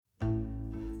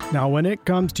Now, when it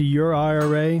comes to your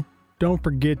IRA, don't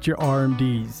forget your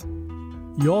RMDs.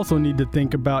 You also need to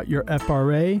think about your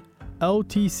FRA,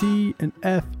 LTC, and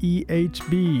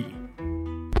FEHB.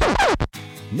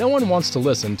 No one wants to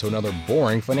listen to another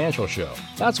boring financial show.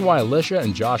 That's why Alicia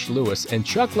and Josh Lewis and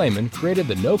Chuck Lehman created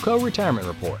the NOCO Retirement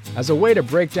Report as a way to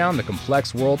break down the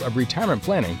complex world of retirement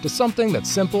planning to something that's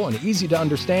simple and easy to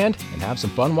understand and have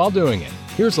some fun while doing it.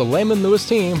 Here's the Lehman Lewis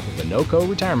team with the NOCO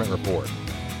Retirement Report.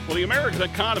 Well, the American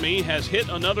economy has hit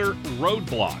another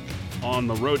roadblock on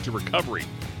the road to recovery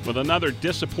with another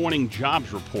disappointing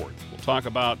jobs report. We'll talk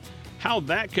about how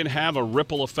that can have a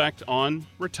ripple effect on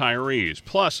retirees.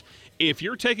 Plus, if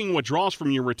you're taking withdrawals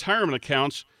from your retirement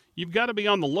accounts, you've got to be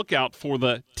on the lookout for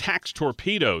the tax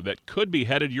torpedo that could be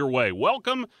headed your way.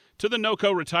 Welcome to the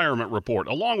NOCO Retirement Report,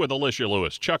 along with Alicia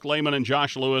Lewis, Chuck Lehman, and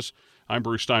Josh Lewis. I'm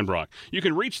Bruce Steinbrock. You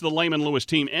can reach the Lehman Lewis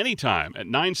team anytime at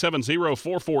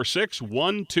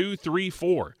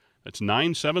 970-446-1234. That's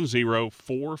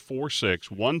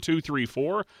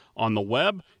 970-446-1234. On the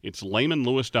web, it's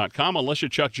lehmanlewis.com. Alicia,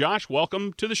 Chuck, Josh,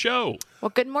 welcome to the show. Well,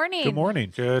 good morning. Good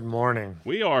morning. Good morning.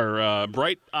 We are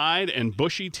bright-eyed and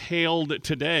bushy-tailed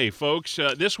today, folks.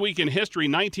 This week in history,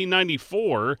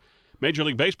 1994, Major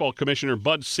League Baseball Commissioner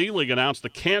Bud Selig announced the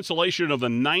cancellation of the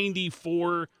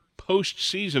 94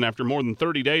 postseason after more than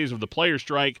 30 days of the players'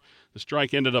 strike. The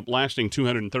strike ended up lasting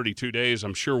 232 days.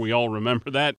 I'm sure we all remember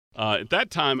that. At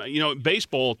that time,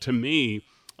 baseball to me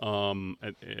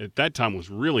at that time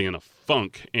was really in a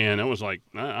funk, and it was like,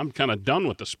 I'm kind of done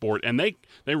with the sport. And they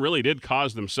really did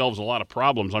cause themselves a lot of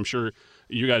problems. I'm sure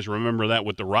you guys remember that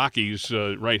with the Rockies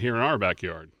right here in our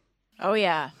backyard. Oh,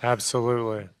 yeah.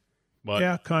 Absolutely. But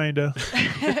Yeah, kind of.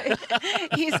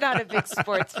 He's not a big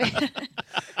sports fan.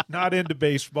 Not into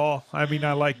baseball. I mean,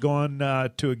 I like going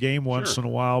to a game once in a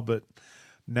while, but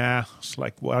nah, it's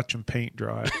like watching paint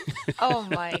dry. Oh,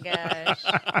 my gosh.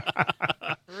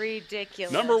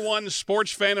 Ridiculous. Number one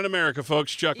sports fan in America,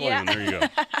 folks, Chuck Lehman. There you go.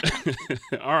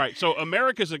 All right, so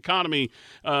America's economy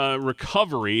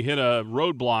recovery hit a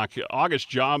roadblock. August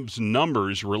jobs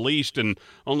numbers released, and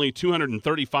only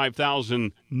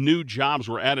 235,000 new jobs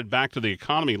were added back to the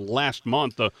economy last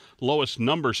month, the lowest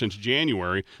number since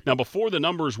January. Now, before the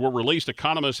numbers were released,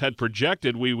 economists had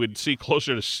projected we would see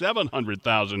closer to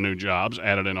 700,000 new jobs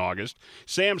added in August.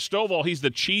 Sam Stovall, he's the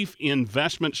chief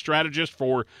investment strategist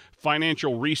for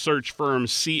financial research firm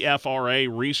CFRA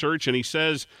Research, and he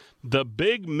says the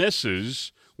big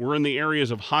misses were in the areas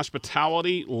of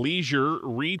hospitality, leisure,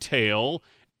 retail,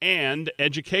 and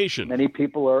education. Many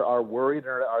people are worried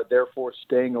and are therefore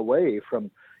staying away from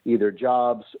either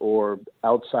jobs or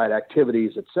outside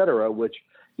activities, et cetera, which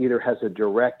either has a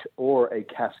direct or a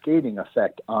cascading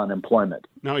effect on employment.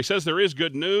 Now, he says there is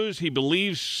good news. He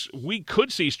believes we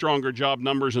could see stronger job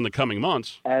numbers in the coming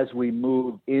months. As we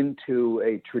move into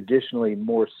a traditionally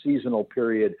more seasonal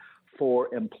period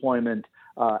for employment,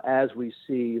 as we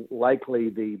see likely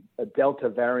the Delta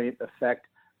variant effect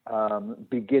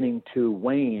beginning to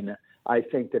wane, I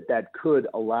think that could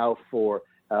allow for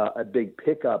a big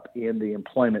pickup in the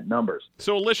employment numbers.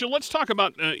 So, Alicia, let's talk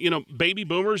about baby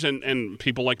boomers and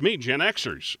people like me, Gen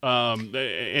Xers,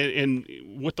 and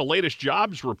with the latest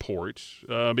jobs report,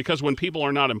 because when people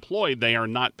are not employed, they are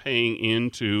not paying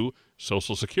into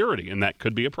Social Security, and that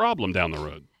could be a problem down the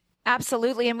road.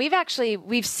 Absolutely. And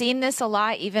we've seen this a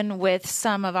lot, even with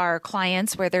some of our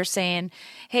clients where they're saying,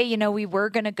 hey, we were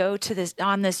going to go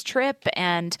on this trip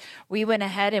and we went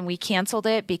ahead and we canceled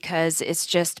it because it's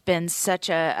just been such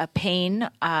a pain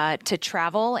to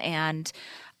travel. And,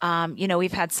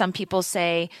 we've had some people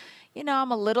say,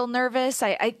 I'm a little nervous.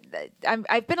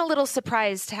 I've been a little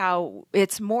surprised how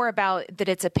it's more about that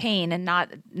it's a pain and not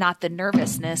the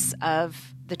nervousness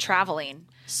of the traveling.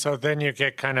 So then you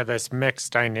get kind of this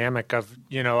mixed dynamic of,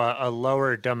 a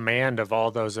lower demand of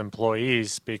all those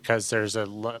employees because there's a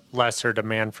lesser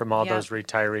demand from all those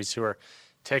retirees who are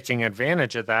taking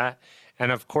advantage of that.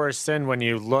 And of course, then when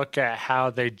you look at how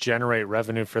they generate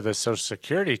revenue for the Social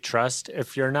Security Trust,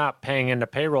 if you're not paying into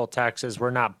payroll taxes, we're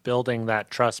not building that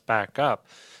trust back up.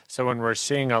 So when we're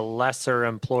seeing a lesser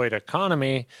employed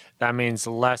economy, that means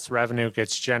less revenue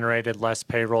gets generated, less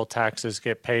payroll taxes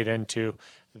get paid into.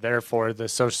 Therefore, the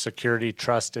Social Security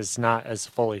Trust is not as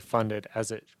fully funded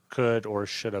as it could or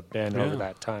should have been over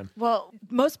that time. Well,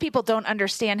 most people don't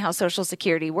understand how Social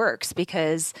Security works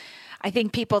because I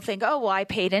think people think, oh, well, I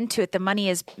paid into it. The money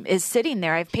is sitting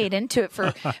there. I've paid into it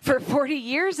for 40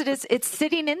 years. It's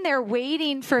sitting in there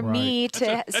waiting for me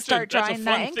to start drawing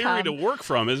that income. That's a fun theory to work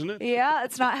from, isn't it? Yeah,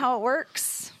 it's not how it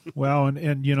works. Well,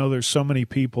 and there's so many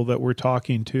people that we're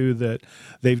talking to that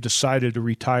they've decided to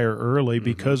retire early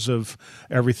because of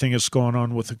everything that's going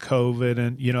on with the COVID,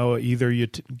 and either you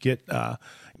get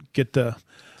the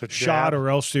shot or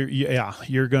else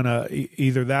you're gonna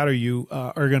either that or you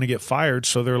are gonna get fired.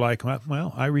 So they're like,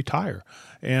 well, I retire.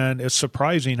 And it's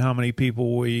surprising how many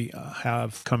people we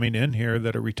have coming in here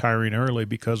that are retiring early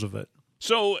because of it.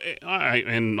 So,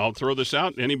 and I'll throw this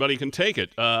out. Anybody can take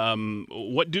it.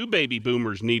 What do baby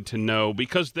boomers need to know?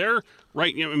 Because they're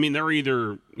right. They're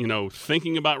either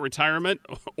thinking about retirement,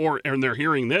 and they're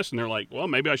hearing this, and they're like, well,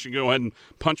 maybe I should go ahead and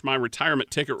punch my retirement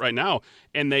ticket right now.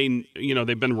 And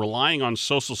they've been relying on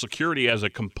Social Security as a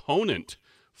component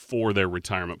for their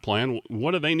retirement plan.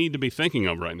 What do they need to be thinking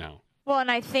of right now? Well,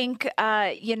 and I think,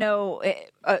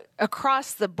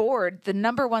 across the board, the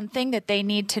number one thing that they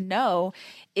need to know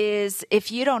is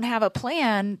if you don't have a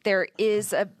plan, there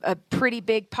is a pretty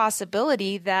big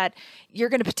possibility that you're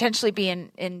going to potentially be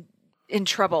in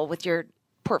trouble with your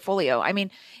portfolio. I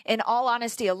mean, in all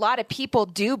honesty, a lot of people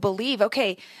do believe,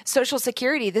 okay, Social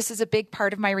Security, this is a big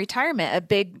part of my retirement, a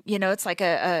big, it's like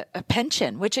a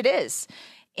pension, which it is.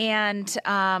 And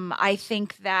I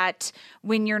think that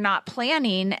when you're not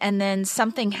planning and then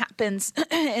something happens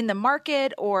in the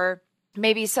market, or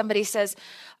maybe somebody says,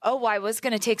 oh, well, I was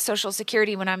going to take Social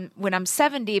Security when I'm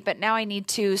 70, but now I need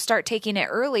to start taking it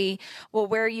early. Well,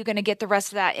 where are you going to get the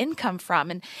rest of that income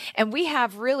from? And we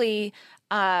have really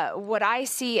what I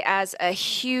see as a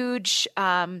huge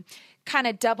kind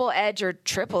of double-edged or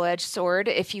triple-edged sword,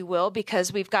 if you will,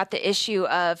 because we've got the issue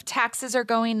of taxes are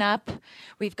going up,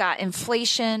 we've got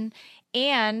inflation,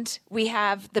 and we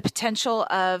have the potential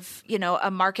of, a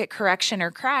market correction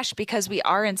or crash because we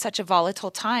are in such a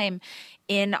volatile time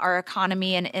in our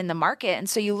economy and in the market. And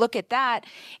so you look at that,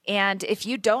 and if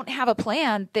you don't have a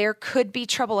plan, there could be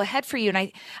trouble ahead for you. And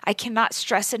I cannot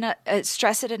stress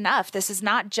it enough. This is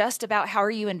not just about how are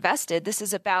you invested. This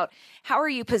is about how are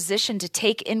you positioned to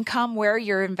take income? Where are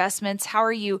your investments? How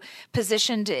are you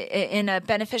positioned in a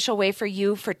beneficial way for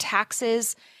you for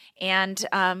taxes? And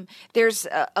there's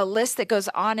a list that goes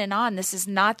on and on. This is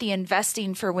not the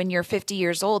investing for when you're 50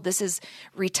 years old. This is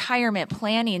retirement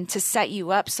planning to set you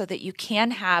up so that you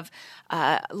can have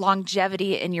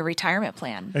longevity in your retirement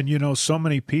plan. And, so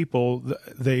many people,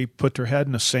 they put their head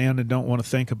in the sand and don't want to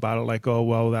think about it like, oh,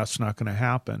 well, that's not going to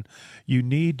happen. You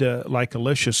need to, like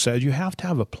Alicia said, you have to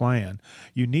have a plan.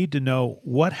 You need to know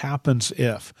what happens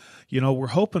if. We're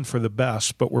hoping for the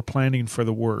best, but we're planning for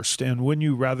the worst. And wouldn't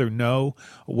you rather know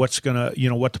what's going to,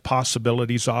 what the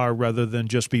possibilities are rather than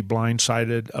just be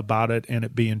blindsided about it and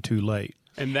it being too late?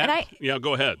 And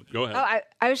go ahead. Go ahead. Oh,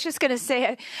 I was just going to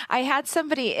say, I had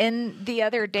somebody in the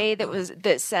other day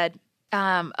that said,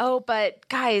 but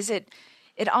guys, it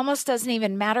almost doesn't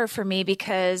even matter for me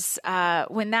because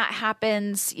when that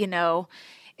happens,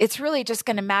 it's really just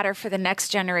going to matter for the next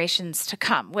generations to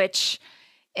come, which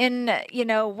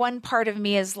one part of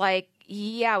me is like,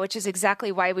 yeah, which is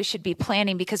exactly why we should be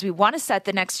planning, because we want to set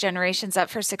the next generations up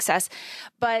for success.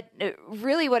 But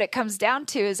really what it comes down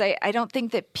to is I don't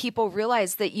think that people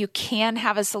realize that you can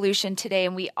have a solution today.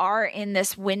 And we are in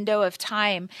this window of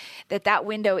time that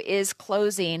window is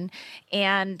closing.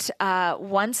 And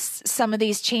once some of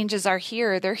these changes are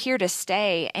here, they're here to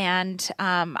stay. And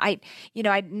I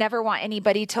never want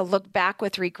anybody to look back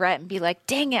with regret and be like,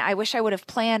 dang it, I wish I would have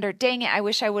planned, or dang it, I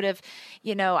wish I would have,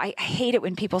 I hate it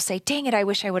when people say, dang it, I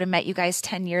wish I would have met you guys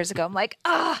 10 years ago. I'm like,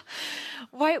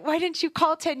 why didn't you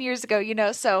call 10 years ago?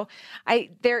 So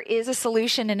there is a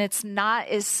solution, and it's not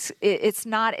as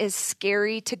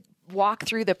scary to walk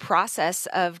through the process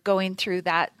of going through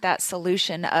that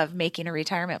solution of making a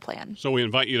retirement plan. So we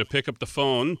invite you to pick up the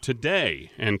phone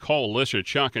today and call Alicia,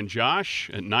 Chuck, and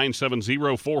Josh at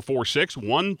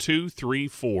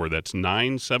 970-446-1234. That's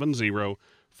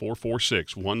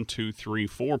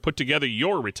 970-446-1234. Put together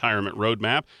your retirement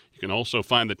roadmap. You can also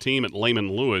find the team at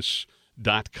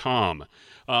LehmanLewis.com.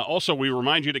 Also, we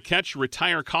remind you to catch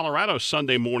Retire Colorado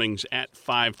Sunday mornings at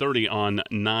 5:30 on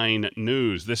 9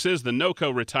 News. This is the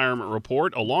NOCO Retirement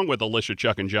Report, along with Alicia,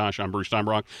 Chuck, and Josh. I'm Bruce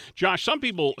Steinbrock. Josh, some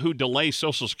people who delay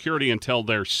Social Security until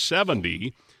they're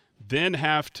 70 then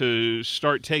have to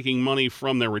start taking money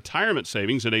from their retirement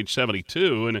savings at age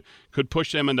 72, and it could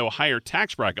push them into a higher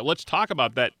tax bracket. Let's talk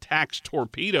about that tax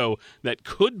torpedo that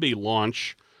could be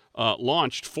launched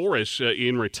for us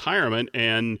in retirement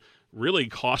and really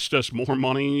cost us more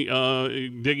money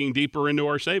digging deeper into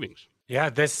our savings. Yeah,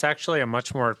 this is actually a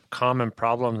much more common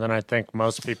problem than I think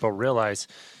most people realize.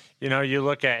 You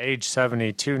look at age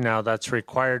 72 now, that's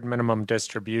required minimum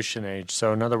distribution age.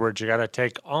 So in other words, you got to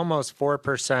take almost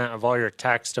 4% of all your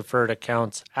tax-deferred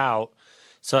accounts out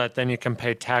so that then you can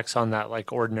pay tax on that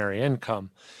like ordinary income.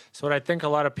 So what I think a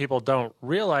lot of people don't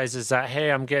realize is that,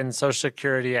 hey, I'm getting Social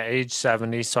Security at age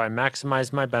 70, so I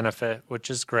maximize my benefit, which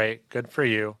is great, good for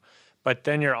you. But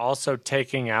then you're also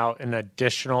taking out an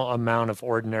additional amount of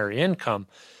ordinary income.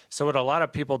 So what a lot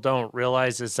of people don't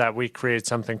realize is that we create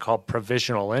something called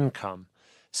provisional income.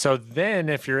 So then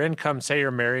if your income, say you're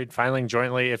married, filing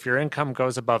jointly, if your income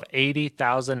goes above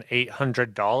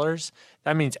 $80,800,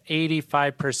 that means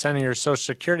 85% of your Social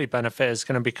Security benefit is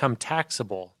going to become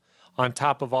taxable on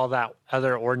top of all that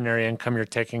other ordinary income you're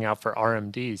taking out for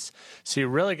RMDs. So you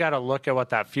really got to look at what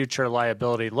that future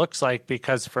liability looks like,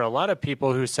 because for a lot of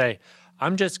people who say,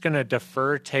 I'm just going to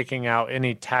defer taking out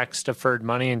any tax-deferred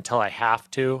money until I have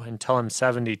to, until I'm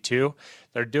 72,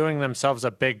 they're doing themselves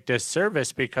a big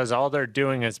disservice, because all they're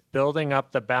doing is building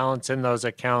up the balance in those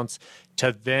accounts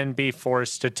to then be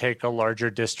forced to take a larger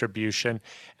distribution.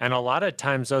 And a lot of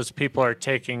times those people are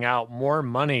taking out more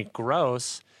money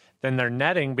gross than they're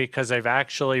netting, because they've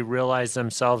actually realized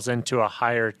themselves into a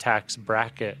higher tax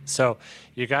bracket. So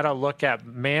you got to look at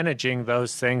managing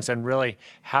those things and really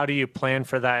how do you plan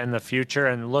for that in the future,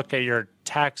 and look at your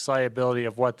tax liability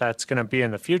of what that's going to be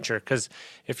in the future. Because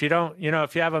if you don't,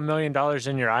 if you have $1 million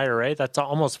in your IRA, that's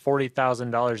almost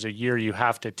 $40,000 a year you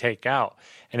have to take out.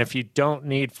 And if you don't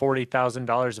need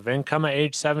 $40,000 of income at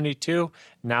age 72,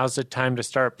 now's the time to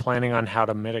start planning on how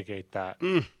to mitigate that.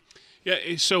 Yeah,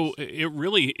 so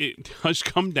it does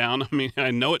come down. I mean, I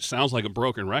know it sounds like a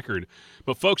broken record,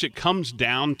 but folks, it comes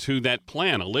down to that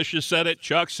plan. Alicia said it,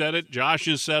 Chuck said it, Josh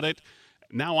has said it.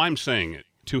 Now I'm saying it.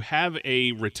 To have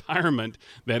a retirement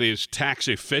that is tax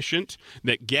efficient,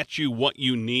 that gets you what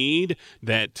you need,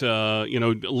 that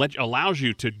allows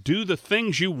you to do the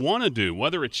things you want to do,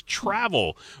 whether it's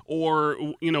travel or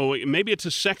maybe it's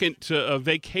a second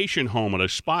vacation home at a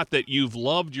spot that you've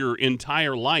loved your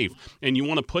entire life, and you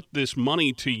want to put this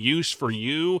money to use for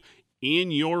you in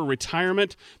your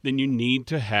retirement, then you need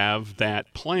to have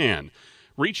that plan.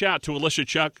 Reach out to Alicia,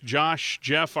 Chuck, Josh,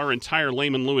 Jeff, our entire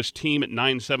Lehman Lewis team at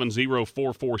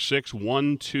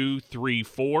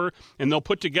 970-446-1234, and they'll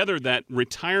put together that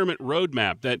retirement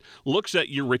roadmap that looks at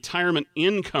your retirement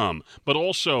income, but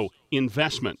also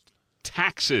investment,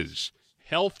 taxes,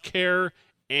 health care,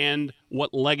 and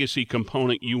what legacy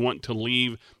component you want to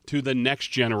leave to the next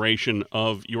generation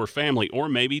of your family, or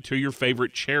maybe to your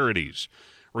favorite charities.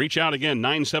 Reach out again,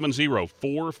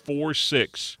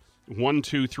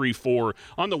 970-446-1234.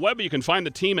 On the web, you can find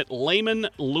the team at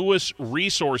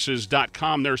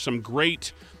LehmanLewisResources.com. There's some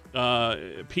great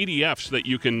PDFs that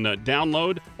you can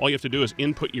download. All you have to do is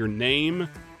input your name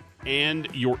and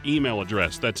your email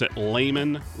address. That's at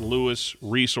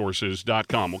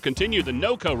LehmanLewisResources.com. We'll continue the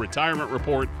NOCO Retirement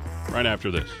Report right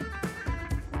after this.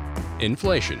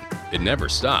 Inflation. It never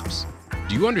stops.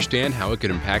 Do you understand how it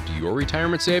could impact your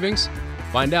retirement savings?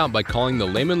 Find out by calling the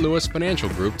Lehman Lewis Financial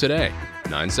Group today.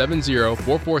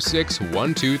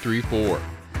 970-446-1234.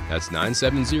 That's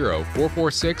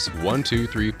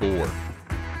 970-446-1234.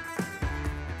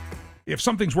 If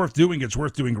something's worth doing, it's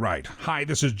worth doing right. Hi,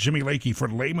 this is Jimmy Lakey for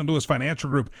Lehman Lewis Financial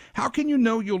Group. How can you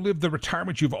know you'll live the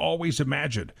retirement you've always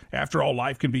imagined? After all,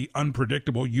 life can be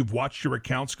unpredictable. You've watched your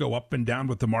accounts go up and down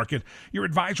with the market. Your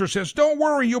advisor says, don't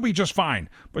worry, you'll be just fine.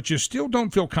 But you still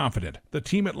don't feel confident. The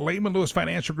team at Lehman Lewis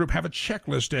Financial Group have a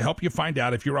checklist to help you find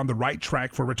out if you're on the right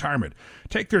track for retirement.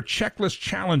 Take their checklist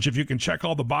challenge. If you can check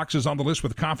all the boxes on the list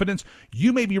with confidence,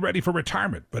 you may be ready for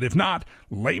retirement. But if not,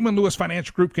 Lehman Lewis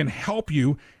Financial Group can help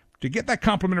you. To get that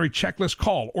complimentary checklist,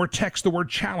 call or text the word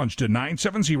challenge to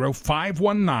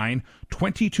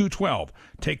 970-519-2212.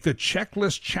 Take the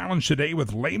checklist challenge today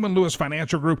with Lehman Lewis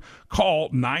Financial Group. Call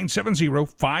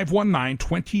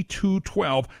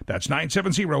 970-519-2212. That's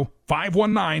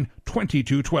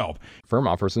 970-519-2212. Firm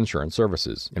offers insurance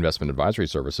services. Investment advisory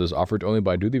services offered only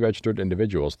by duly registered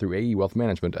individuals through AE Wealth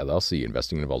Management, LLC.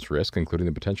 Investing involves risk, including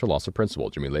the potential loss of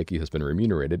principal. Jimmy Lakey has been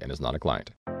remunerated and is not a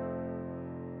client.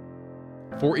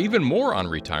 For even more on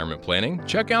retirement planning,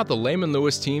 check out the Lehman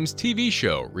Lewis team's TV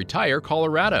show, Retire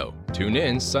Colorado. Tune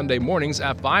in Sunday mornings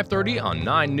at 5:30 on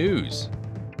 9 News.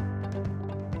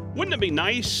 Wouldn't it be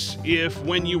nice if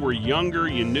when you were younger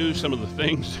you knew some of the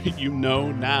things that you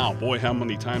know now? Boy, how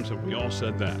many times have we all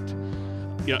said that?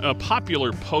 Yeah, a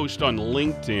popular post on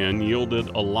LinkedIn yielded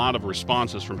a lot of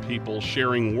responses from people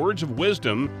sharing words of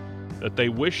wisdom that they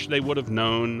wish they would have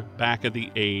known back at the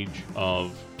age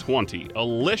of 20.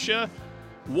 Alicia,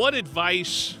 what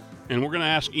advice, and we're going to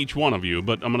ask each one of you,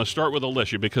 but I'm going to start with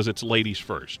Alicia because it's ladies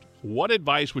first. What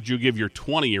advice would you give your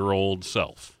 20-year-old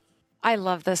self? I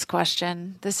love this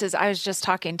question. I was just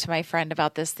talking to my friend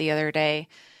about this the other day.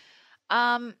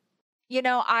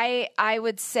 I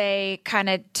would say kind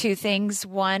of two things.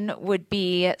 One would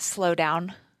be slow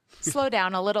down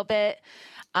a little bit.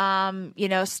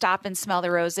 Stop and smell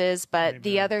the roses. But Amen.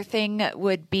 The other thing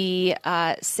would be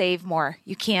save more.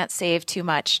 You can't save too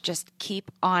much. Just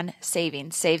keep on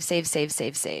saving. Save.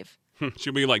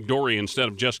 She'll be like Dory. Instead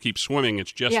of just keep swimming,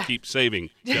 it's just keep saving.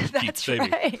 Just keep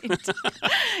saving. Right.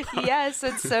 Yes,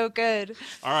 it's so good.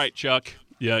 All right, Chuck.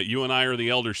 Yeah, you and I are the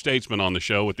elder statesmen on the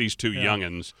show with these two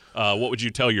youngins. What would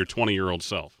you tell your 20-year-old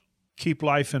self? Keep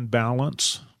life in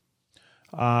balance.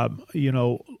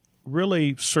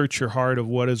 Really search your heart of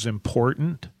what is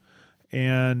important,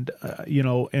 and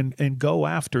go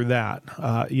after that.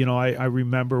 I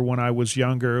remember when I was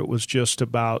younger, it was just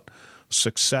about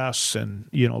success and,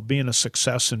 being a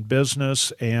success in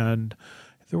business. And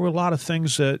there were a lot of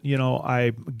things that,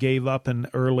 I gave up in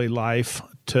early life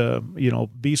to,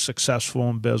 be successful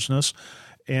in business.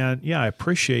 And I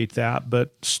appreciate that.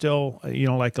 But still,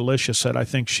 like Alicia said, I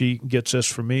think she gets this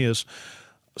from me is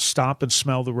stop and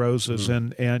smell the roses.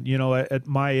 Mm-hmm. And at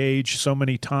my age, so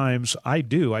many times I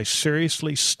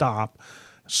seriously stop,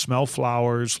 smell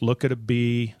flowers, look at a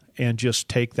bee, and just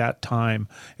take that time.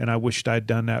 And I wished I'd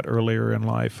done that earlier in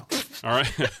life. All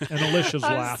right. And Alicia's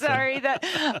laughing. I'm sorry that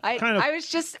I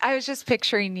was just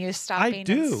picturing you stopping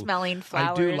and smelling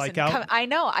flowers. I do. Like I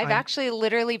know. I've actually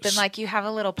literally been like, you have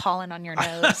a little pollen on your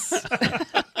nose.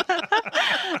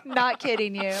 Not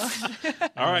kidding you.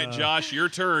 All right, Josh, your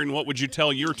turn. What would you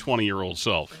tell your 20-year-old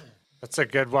self? That's a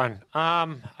good one.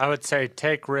 I would say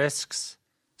take risks,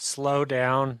 slow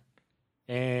down,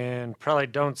 and probably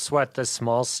don't sweat the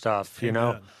small stuff,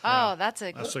 Oh, that's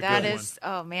a good one.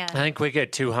 Oh, man. I think we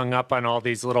get too hung up on all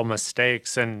these little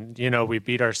mistakes and, we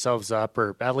beat ourselves up,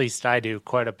 or at least I do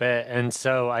quite a bit. And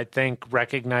so I think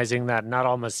recognizing that not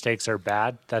all mistakes are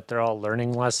bad, that they're all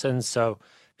learning lessons. So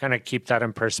kind of keep that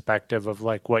in perspective of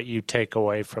like what you take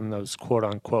away from those quote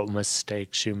unquote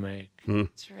mistakes you make.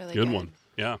 It's really good one.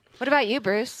 Yeah. What about you,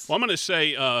 Bruce? Well, I'm going to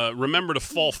say remember to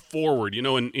fall forward.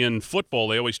 In football,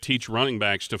 they always teach running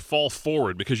backs to fall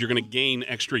forward because you're going to gain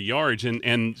extra yards.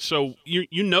 And so you're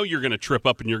going to trip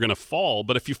up and you're going to fall.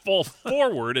 But if you fall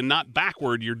forward and not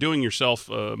backward, you're doing yourself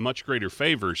a much greater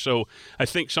favor. So I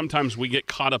think sometimes we get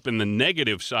caught up in the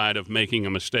negative side of making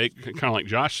a mistake, kind of like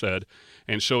Josh said.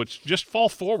 And so it's just fall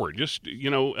forward. Just,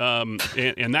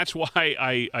 and that's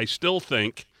why I still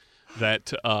think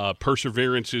that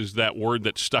perseverance is that word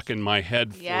that's stuck in my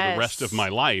head for the rest of my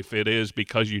life. It is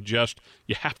because you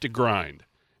have to grind.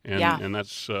 And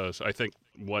that's, I think,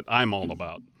 what I'm all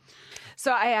about.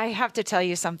 So I have to tell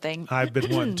you something. I've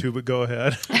been wanting to, but go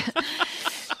ahead.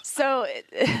 So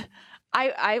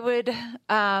I would,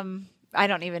 I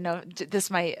don't even know,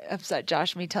 this might upset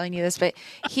Josh, me telling you this, but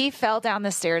he fell down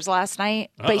the stairs last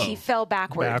night, but he fell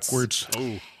backwards.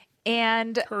 Oh.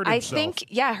 And I think,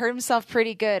 hurt himself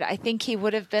pretty good. I think he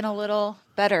would have been a little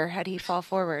better had he fall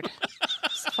forward.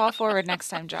 Fall forward next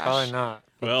time, Josh. Probably not.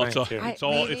 Well,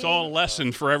 it's all a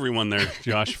lesson for everyone there,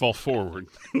 Josh. Fall forward.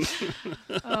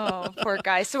 Oh, poor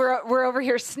guy. So we're over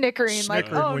here snickering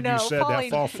like, oh when no, you said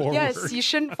falling. That, fall forward. Yes, you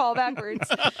shouldn't fall backwards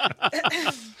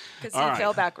because he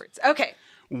fell backwards. Okay.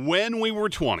 When we were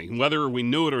 20, whether we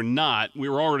knew it or not, we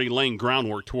were already laying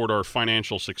groundwork toward our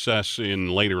financial success in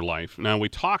later life. Now, we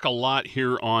talk a lot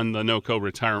here on the NOCO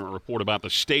Retirement Report about the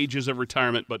stages of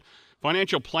retirement, but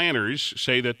financial planners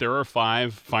say that there are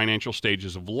 5 financial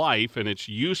stages of life, and it's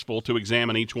useful to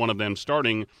examine each one of them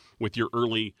starting with your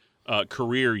early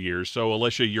career years. So,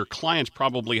 Alicia, your clients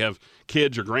probably have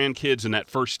kids or grandkids in that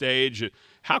first stage.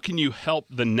 How can you help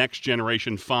the next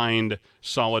generation find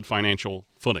solid financial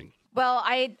footing? Well,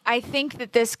 I think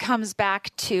that this comes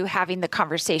back to having the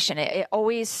conversation. It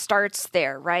always starts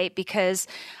there, right? Because,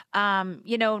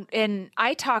 and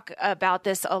I talk about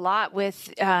this a lot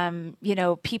with,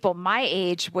 people my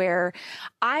age where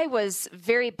I was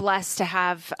very blessed to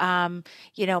have,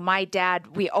 my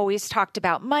dad, we always talked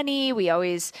about money. We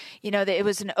always, that it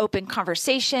was an open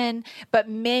conversation, but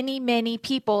many, many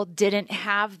people didn't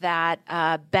have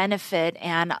that benefit.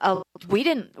 And we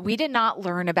did not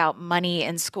learn about money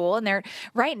in school. And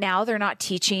right now they're not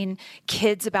teaching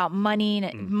kids about money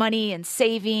and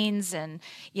savings and,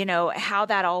 how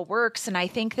that all works. And I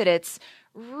think that it's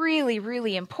really,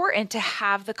 really important to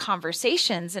have the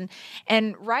conversations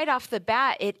and right off the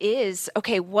bat, it is,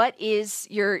 okay, what is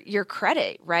your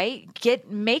credit, right?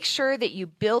 Make sure that you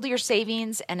build your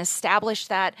savings and establish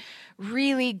that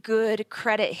really good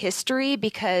credit history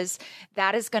because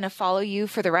that is going to follow you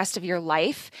for the rest of your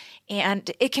life. And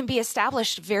it can be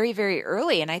established very, very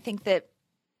early. And I think that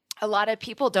a lot of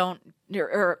people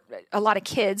or a lot of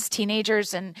kids,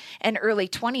 teenagers and early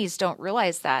 20s don't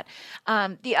realize that.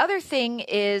 The other thing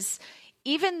is,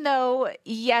 even though,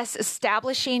 yes,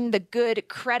 establishing the good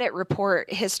credit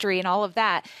report history and all of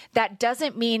that, that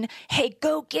doesn't mean, hey,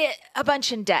 go get a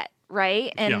bunch in debt.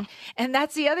 Right. And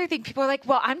that's the other thing. People are like,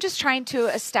 well, I'm just trying to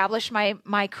establish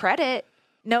my credit.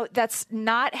 No, that's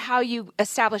not how you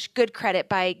establish good credit,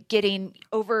 by getting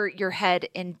over your head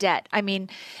in debt. I mean,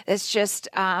 it's just,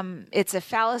 it's a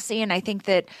fallacy. And I think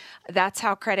that that's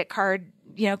how credit card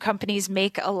companies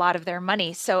make a lot of their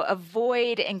money. So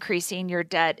avoid increasing your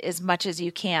debt as much as you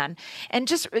can, and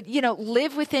just,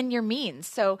 live within your means.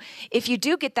 So if you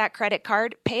do get that credit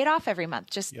card, pay it off every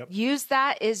month. Just use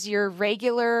that as your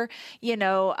regular,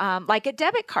 like a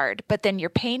debit card, but then you're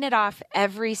paying it off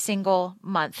every single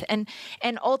month. And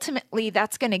ultimately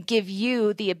that's going to give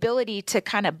you the ability to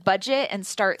kind of budget and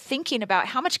start thinking about,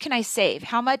 how much can I save?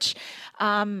 How much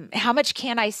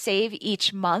can I save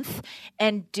each month,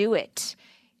 and do it.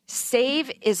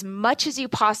 Save as much as you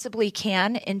possibly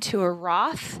can into a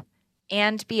Roth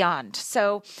and beyond.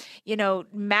 So,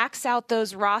 max out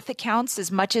those Roth accounts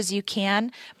as much as you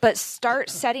can, but start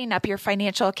setting up your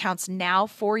financial accounts now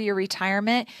for your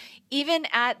retirement. Even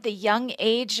at the young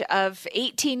age of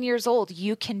 18 years old,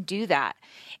 you can do that.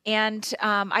 And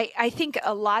I think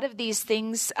a lot of these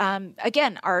things,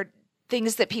 again, are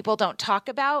things that people don't talk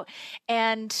about.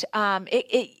 And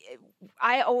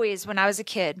I always, when I was a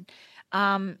kid,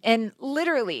 and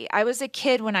literally I was a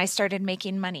kid when I started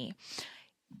making money.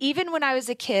 Even when I was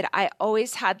a kid, I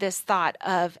always had this thought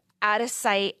of out of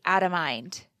sight, out of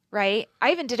mind, right?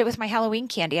 I even did it with my Halloween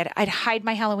candy. I'd hide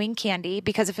my Halloween candy,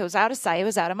 because if it was out of sight, it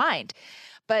was out of mind.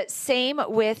 But same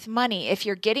with money. If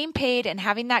you're getting paid and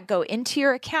having that go into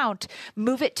your account,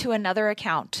 move it to another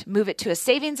account. Move it to a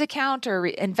savings account or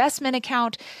investment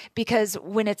account, because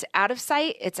when it's out of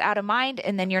sight, it's out of mind,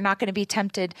 and then you're not going to be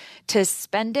tempted to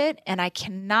spend it. And I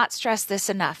cannot stress this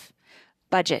enough.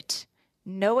 Budget.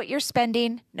 Know what you're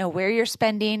spending, know where you're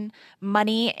spending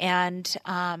money, and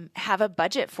have a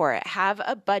budget for it. Have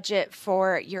a budget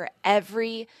for your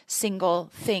every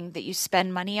single thing that you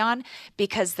spend money on,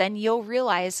 because then you'll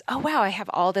realize, oh, wow, I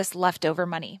have all this leftover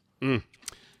money.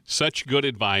 Such good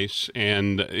advice,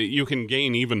 and you can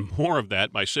gain even more of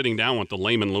that by sitting down with the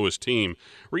Lehman Lewis team.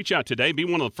 Reach out today, be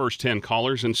one of the first 10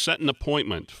 callers, and set an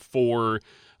appointment for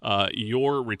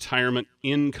your retirement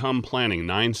income planning.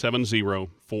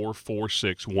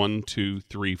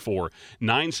 970-446-1234.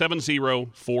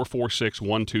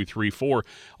 970-446-1234.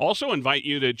 Also invite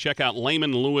you to check out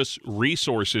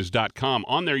LehmanLewisResources.com.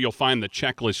 On there you'll find the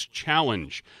checklist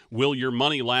challenge. Will your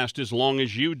money last as long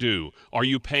as you do? Are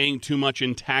you paying too much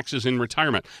in taxes in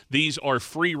retirement? These are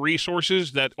free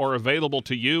resources that are available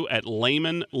to you at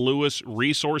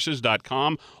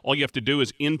LehmanLewisResources.com. All you have to do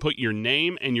is input your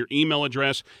name and your email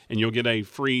address, and you'll get a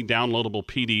free downloadable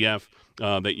PDF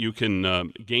that you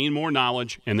can gain more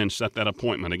knowledge and then set that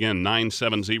appointment. Again,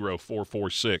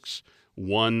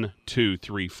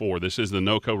 970-446-1234. This is the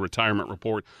NOCO Retirement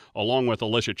Report, along with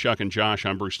Alicia, Chuck, and Josh.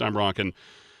 I'm Bruce Steinbrock. And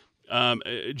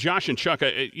Josh and Chuck,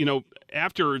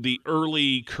 after the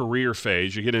early career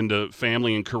phase, you get into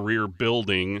family and career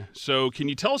building. So can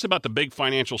you tell us about the big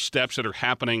financial steps that are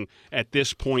happening at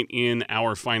this point in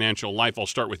our financial life? I'll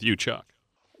start with you, Chuck.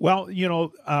 Well,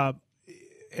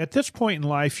 at this point in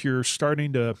life, you're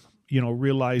starting to,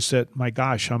 realize that, my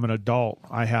gosh, I'm an adult.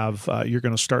 I have, you're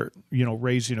going to start,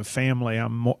 raising a family.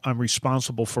 I'm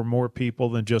responsible for more people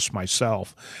than just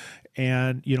myself.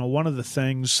 And, one of the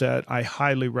things that I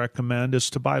highly recommend is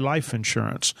to buy life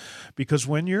insurance, because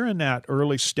when you're in that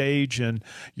early stage and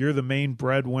you're the main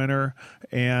breadwinner,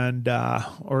 and,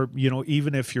 or,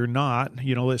 even if you're not,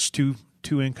 it's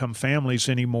two income families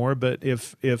anymore, but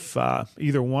if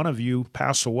either one of you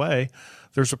pass away,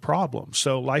 there's a problem.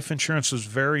 So life insurance is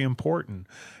very important,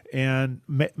 and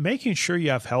making sure you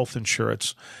have health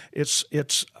insurance. It's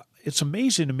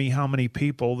amazing to me how many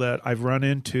people that I've run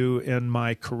into in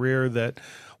my career that,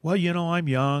 well, I'm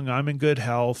young, I'm in good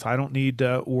health, I don't need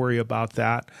to worry about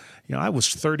that. I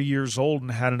was 30 years old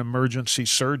and had an emergency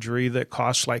surgery that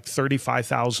cost like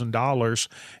 $35,000,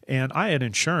 and I had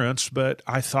insurance, but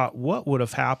I thought, what would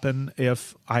have happened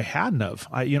if I hadn't have?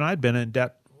 I'd been in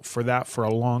debt for that for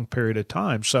a long period of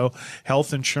time. So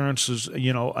health insurance is,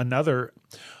 another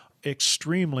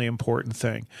extremely important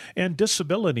thing. And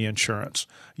disability insurance.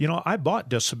 I bought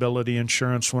disability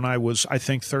insurance when I was, I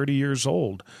think, 30 years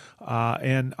old.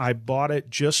 And I bought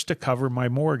it just to cover my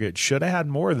mortgage. Should have had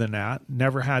more than that,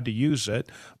 never had to use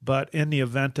it. But in the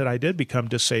event that I did become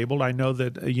disabled, I know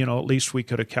that, at least we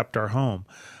could have kept our home.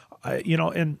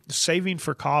 And saving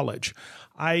for college.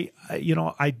 I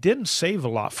didn't save a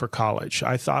lot for college.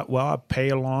 I thought, well, I'll pay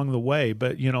along the way.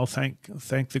 But,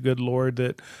 thank the good Lord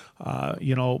that,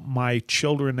 my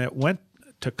children that went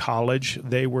to college,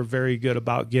 they were very good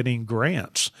about getting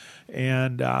grants.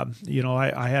 And,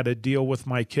 I had a deal with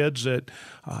my kids that,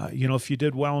 if you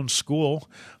did well in school,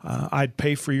 I'd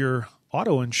pay for your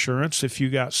auto insurance if you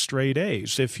got straight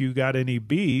A's. If you got any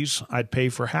B's, I'd pay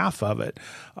for half of it.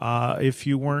 If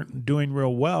you weren't doing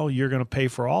real well, you're going to pay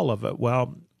for all of it.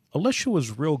 Well, Alicia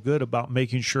was real good about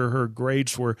making sure her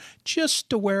grades were just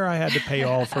to where I had to pay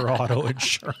all of her auto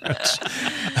insurance.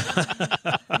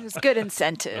 It was good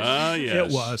incentive.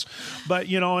 Yes. It was. But,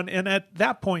 and at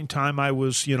that point in time, I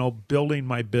was, building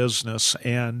my business.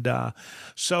 And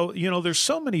so, there's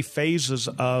so many phases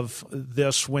of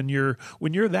this when you're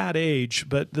that age.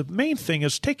 But the main thing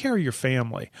is take care of your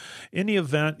family. In the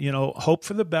event, hope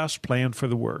for the best, plan for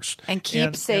the worst. And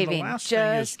keep saving. And the last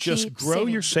thing is just grow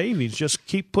your savings. Just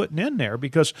keep putting in there,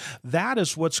 because that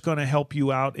is what's going to help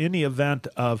you out in the event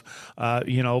of,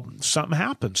 something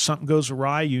happens, something goes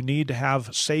awry. You need to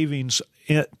have savings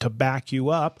to back you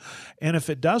up. And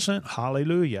if it doesn't,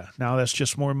 hallelujah. Now that's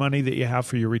just more money that you have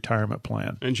for your retirement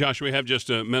plan. And Josh, we have just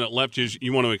a minute left.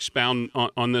 You want to expound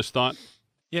on this thought?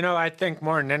 I think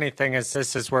more than anything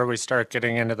this is where we start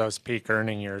getting into those peak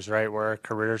earning years, right? Where our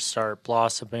careers start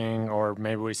blossoming, or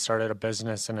maybe we started a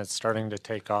business and it's starting to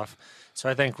take off. So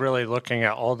I think really looking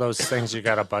at all those things you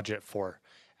got to budget for.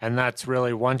 And that's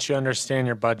really, once you understand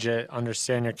your budget,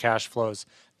 understand your cash flows,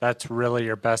 that's really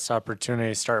your best opportunity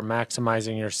to start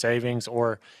maximizing your savings,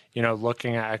 or,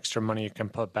 looking at extra money you can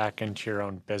put back into your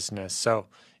own business. So,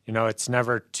 it's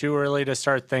never too early to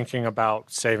start thinking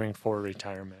about saving for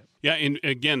retirement. Yeah, and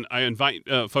again, I invite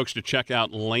folks to check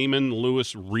out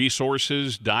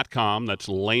LehmanLewisResources.com. That's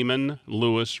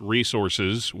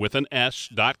LehmanLewisResources with an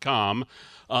S.com.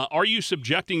 Are you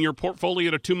subjecting your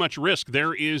portfolio to too much risk?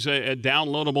 There is a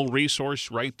downloadable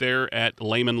resource right there at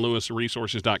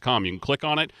LehmanLewisResources.com. You can click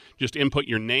on it, just input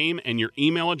your name and your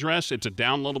email address. It's a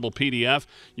downloadable PDF.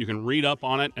 You can read up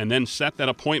on it and then set that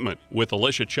appointment with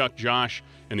Alicia, Chuck, Josh,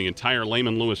 and the entire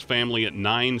Lehman Lewis family at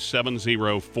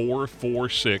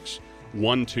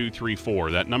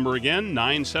 970-446-1234. That number again,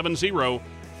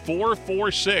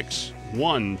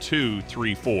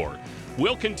 970-446-1234.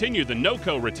 We'll continue the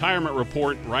NOCO Retirement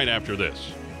Report right after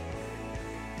this.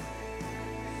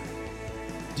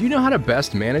 Do you know how to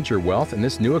best manage your wealth in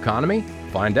this new economy?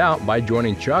 Find out by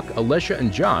joining Chuck, Alicia,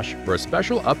 and Josh for a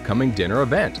special upcoming dinner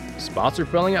event. Spots are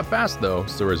filling up fast, though,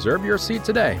 so reserve your seat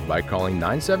today by calling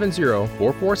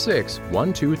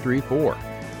 970-446-1234.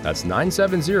 That's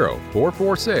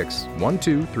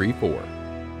 970-446-1234.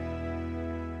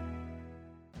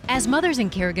 As mothers and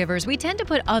caregivers, we tend to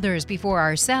put others before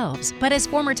ourselves. But as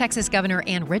former Texas Governor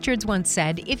Ann Richards once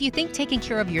said, if you think taking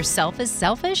care of yourself is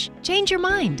selfish, change your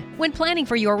mind. When planning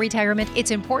for your retirement,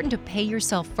 it's important to pay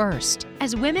yourself first.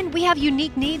 As women, we have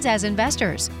unique needs as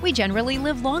investors. We generally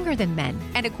live longer than men.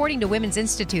 And according to Women's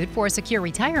Institute for a Secure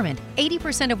Retirement,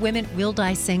 80% of women will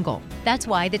die single. That's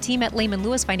why the team at Lehman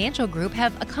Lewis Financial Group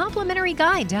have a complimentary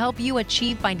guide to help you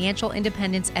achieve financial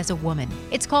independence as a woman.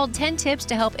 It's called 10 Tips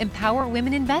to Help Empower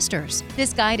Women Investors.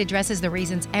 This guide addresses the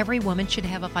reasons every woman should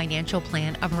have a financial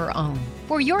plan of her own.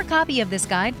 For your copy of this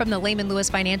guide from the Lehman Lewis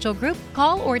Financial Group,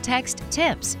 call or text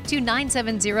TIPS to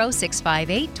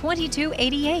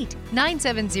 970-658-2288.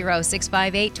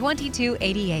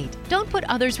 970-658-2288. Don't put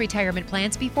others' retirement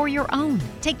plans before your own.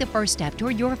 Take the first step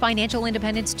toward your financial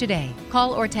independence today.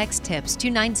 Call or text TIPS to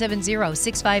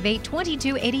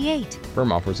 970-658-2288.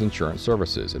 Firm offers insurance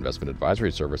services. Investment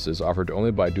advisory services offered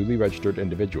only by duly registered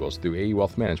individuals through AE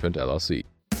Wealth Management, LLC.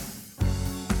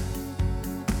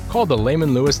 Call the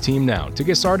Lehman Lewis team now to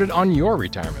get started on your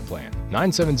retirement plan.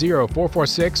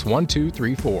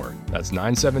 970-446-1234. That's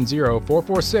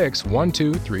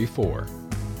 970-446-1234.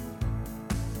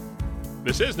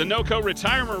 This is the NOCO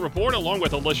Retirement Report, along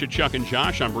with Alicia, Chuck, and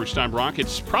Josh. I'm Bruce Steinbrock.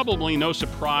 It's probably no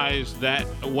surprise that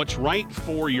what's right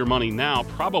for your money now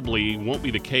probably won't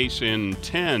be the case in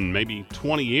 10, maybe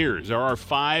 20 years. There are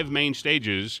 5 main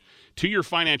stages to your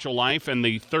financial life, and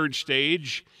the third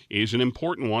stage is an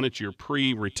important one. It's your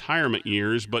pre-retirement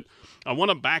years. But I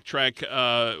want to backtrack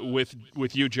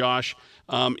with you, Josh.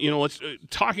 Let's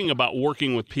talking about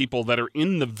working with people that are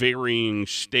in the varying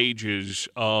stages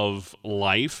of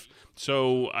life.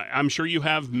 So I'm sure you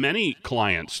have many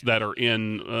clients that are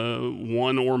in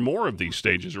one or more of these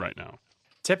stages right now.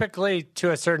 Typically,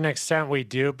 to a certain extent, we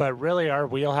do, but really our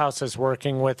wheelhouse is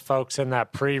working with folks in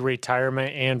that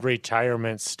pre-retirement and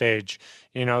retirement stage.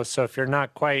 So if you're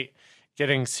not quite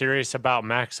getting serious about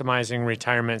maximizing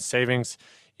retirement savings,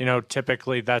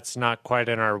 typically that's not quite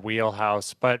in our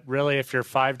wheelhouse. But really, if you're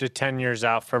 5 to 10 years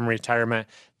out from retirement,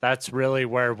 that's really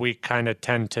where we kind of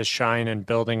tend to shine in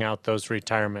building out those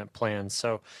retirement plans.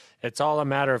 So it's all a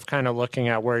matter of kind of looking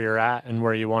at where you're at and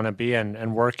where you want to be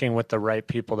and working with the right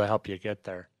people to help you get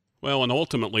there. Well, and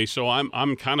ultimately, so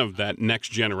I'm kind of that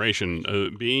next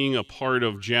generation. Being a part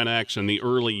of Gen X and the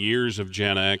early years of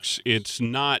Gen X, it's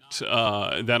not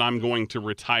that I'm going to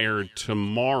retire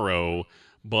tomorrow,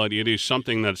 but it is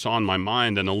something that's on my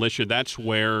mind. And Alicia, that's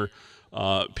where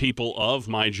people of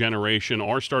my generation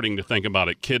are starting to think about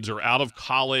it. Kids are out of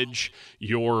college.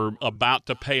 You're about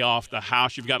to pay off the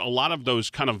house. You've got a lot of those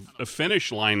kind of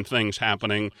finish line things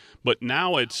happening. But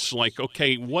now it's like,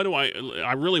 okay, what do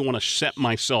I really want to set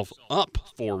myself up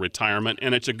for retirement.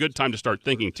 And it's a good time to start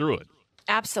thinking through it.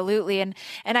 Absolutely. And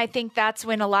I think that's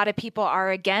when a lot of people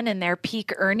are again in their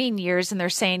peak earning years and they're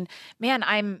saying, man,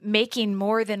 I'm making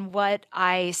more than what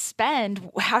I spend.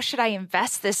 How should I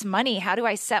invest this money? How do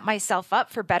I set myself up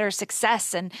for better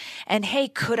success? And hey,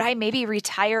 could I maybe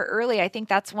retire early? I think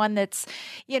that's one that's,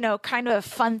 kind of a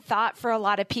fun thought for a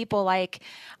lot of people. Like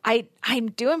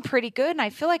I'm doing pretty good and I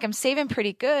feel like I'm saving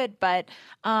pretty good, but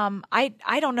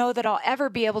I don't know that I'll ever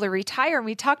be able to retire. And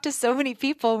we talk to so many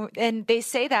people and they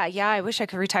say that, yeah, I wish I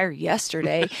could retire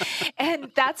yesterday.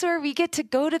 And that's where we get to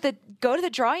go to the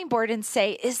drawing board and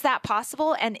say, is that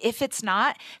possible? And if it's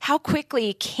not, how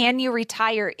quickly can you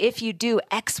retire if you do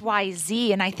X, Y,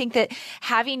 Z? And I think that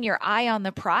having your eye on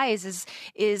the prize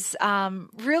is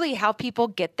really how people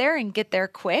get there and get there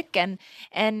quick.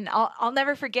 And I'll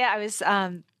never forget,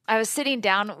 I was sitting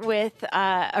down with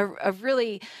a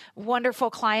really wonderful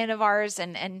client of ours,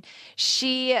 and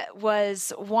she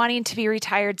was wanting to be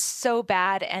retired so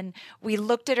bad. And we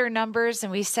looked at her numbers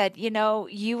and we said,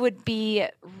 you would be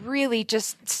really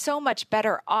just so much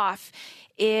better off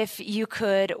if you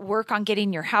could work on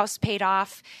getting your house paid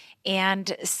off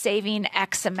and saving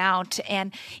X amount.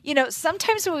 And,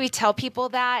 sometimes when we tell people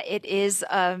that, it is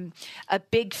a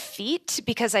big feat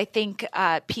because I think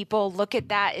people look at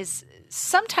that as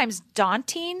sometimes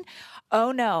daunting.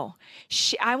 Oh no,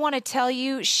 I want to tell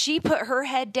you, she put her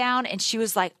head down and she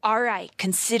was like, all right,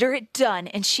 consider it done.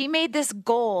 And she made this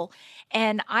goal.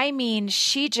 And I mean,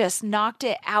 she just knocked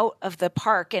it out of the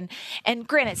park. And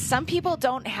granted, some people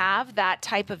don't have that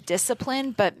type of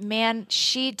discipline, but man,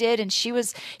 she did. And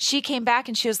she came back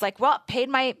and she was like, well, paid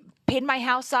my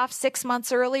house off 6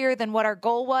 months earlier than what our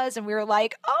goal was. And we were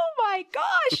like, oh my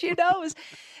gosh,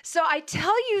 So I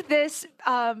tell you this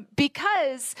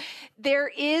because there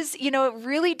is, it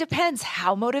really depends.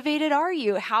 How motivated are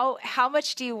you? How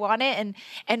much do you want it?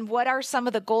 And what are some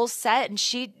of the goals set? And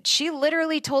she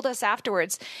literally told us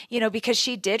afterwards, because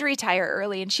she did retire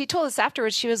early, and she told us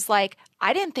afterwards, she was like,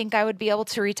 I didn't think I would be able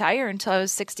to retire until I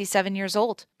was 67 years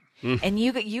old. And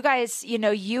you guys,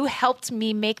 you helped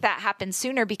me make that happen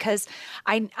sooner because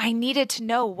I needed to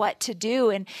know what to do.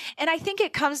 And I think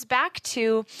it comes back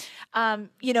to,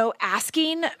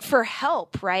 asking for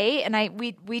help, right? And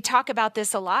we talk about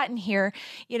this a lot in here.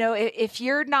 If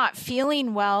you're not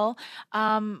feeling well,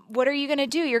 what are you going to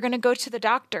do? You're going to go to the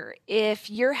doctor. If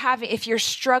you're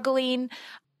struggling,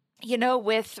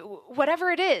 with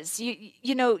whatever it is,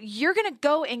 you're going to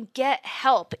go and get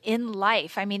help in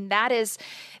life. I mean, that is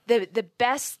the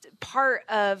best part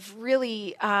of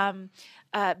really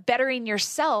bettering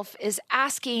yourself is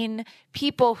asking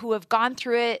people who have gone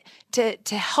through it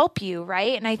to help you,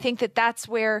 right? And I think that that's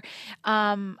where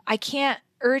I can't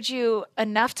urge you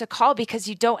enough to call because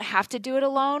you don't have to do it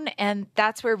alone. And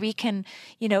that's where we can,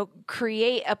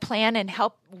 create a plan and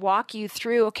help walk you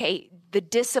through, okay, the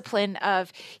discipline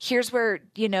of here's where,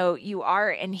 you are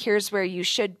and here's where you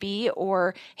should be,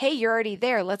 or, hey, you're already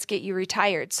there. Let's get you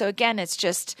retired. So again, it's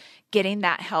just getting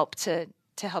that help to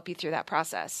help you through that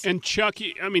process. And Chuck,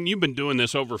 you've been doing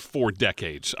this over 4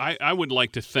 decades. I would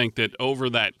like to think that over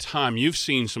that time, you've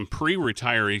seen some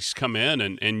pre-retirees come in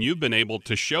and you've been able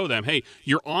to show them, hey,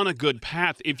 you're on a good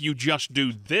path. If you just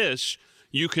do this,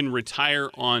 you can retire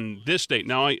on this date.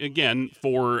 Now, again,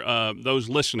 for those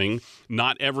listening,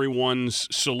 not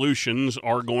everyone's solutions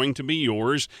are going to be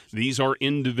yours. These are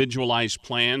individualized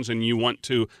plans, and you want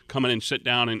to come in and sit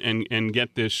down and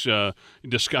get this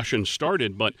discussion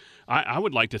started. But I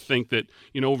would like to think that,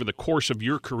 over the course of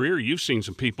your career, you've seen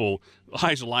some people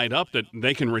eyes light up that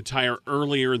they can retire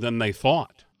earlier than they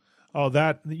thought. Oh,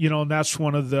 that's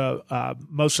one of the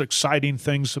most exciting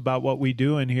things about what we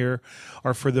do in here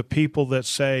are for the people that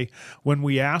say, when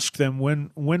we ask them,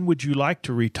 when would you like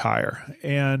to retire?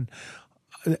 And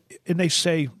they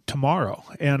say tomorrow.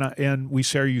 And we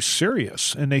say, are you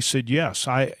serious? And they said, yes,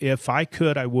 if I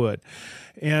could, I would.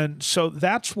 And so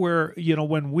that's where,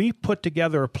 when we put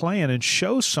together a plan and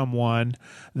show someone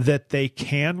that they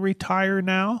can retire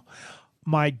now,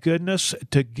 my goodness,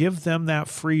 to give them that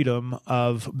freedom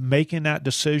of making that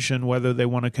decision whether they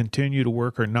want to continue to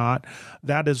work or not,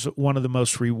 that is one of the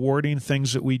most rewarding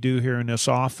things that we do here in this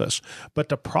office. But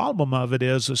the problem of it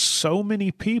is so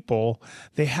many people,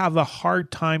 they have a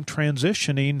hard time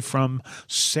transitioning from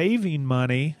saving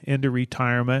money into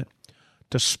retirement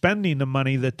to spending the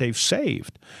money that they've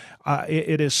saved.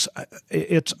 It's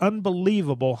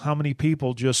unbelievable how many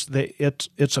people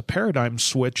it's a paradigm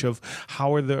switch of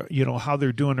how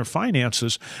they're doing their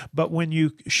finances. But when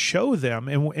you show them,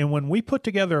 and when we put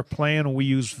together a plan, we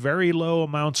use very low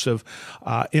amounts of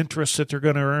interest that they're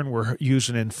going to earn. We're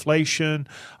using inflation.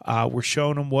 We're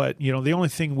showing them the only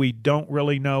thing we don't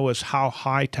really know is how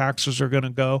high taxes are going to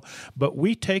go. But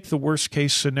we take the worst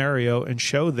case scenario and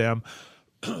show them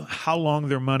how long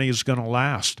their money is going to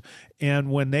last.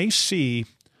 And when they see,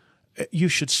 you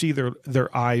should see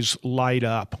their eyes light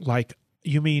up. Like,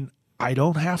 you mean I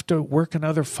don't have to work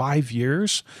another 5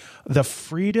 years? The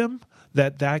freedom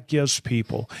that gives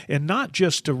people, and not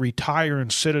just to retire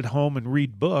and sit at home and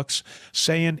read books,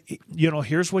 saying,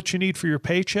 here's what you need for your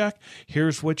paycheck.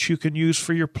 Here's what you can use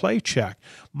for your playcheck.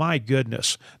 My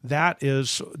goodness,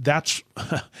 that's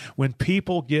when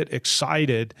people get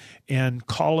excited and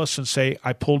call us and say,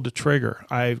 I pulled the trigger.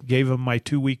 I gave them my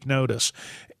 2-week notice.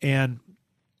 And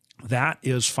that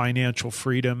is financial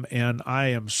freedom. And I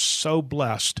am so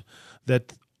blessed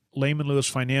that Lehman Lewis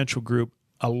Financial Group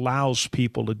allows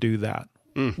people to do that.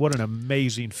 What an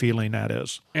amazing feeling that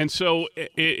is. And so,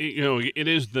 it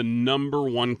is the number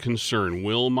one concern.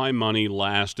 Will my money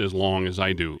last as long as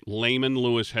I do? Lehman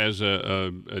Lewis has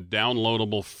a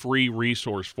downloadable free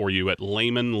resource for you at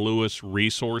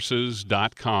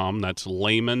LehmanLewisResources.com. That's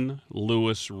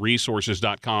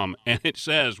LehmanLewisResources.com. And it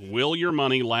says, will your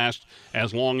money last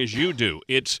as long as you do?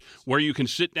 It's where you can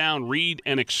sit down, read,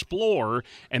 and explore,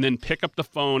 and then pick up the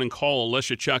phone and call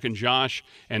Alicia, Chuck, and Josh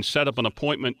and set up an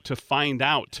appointment to find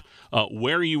out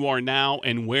where you are now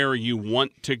and where you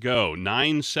want to go.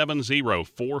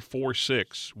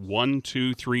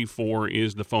 970-446-1234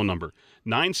 is the phone number.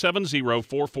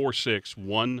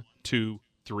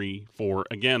 970-446-1234.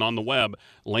 Again, on the web,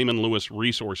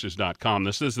 LehmanLewisResources.com.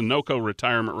 This is the NOCO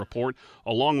Retirement Report,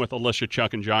 along with Alicia,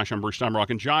 Chuck, and Josh. I'm Bruce Steinbrock.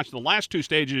 And Josh, the last 2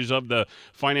 stages of the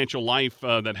financial life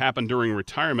that happened during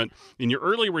retirement, in your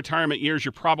early retirement years,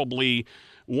 you're probably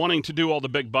wanting to do all the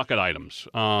big bucket items,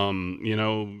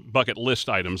 bucket list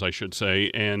items, I should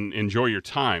say, and enjoy your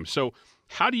time. So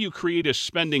how do you create a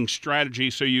spending strategy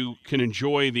so you can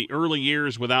enjoy the early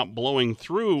years without blowing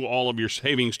through all of your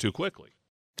savings too quickly?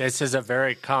 This is a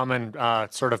very common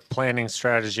sort of planning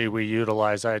strategy we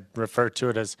utilize. I refer to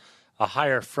it as a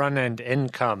higher front-end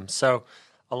income. So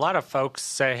a lot of folks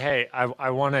say, hey,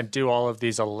 I want to do all of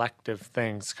these elective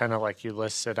things, kind of like you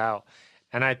listed out.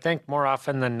 And I think more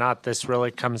often than not, this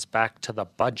really comes back to the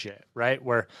budget, right?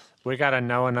 Where we got to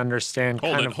know and understand.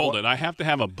 Hold it. I have to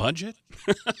have a budget?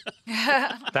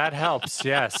 That helps.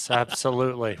 Yes,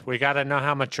 absolutely. We got to know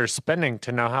how much you're spending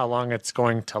to know how long it's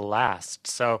going to last.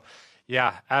 So,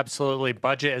 yeah, absolutely.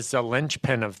 Budget is the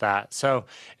linchpin of that. So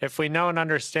if we know and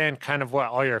understand kind of what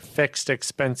all your fixed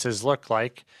expenses look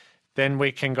like, then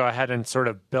we can go ahead and sort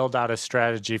of build out a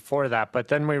strategy for that. But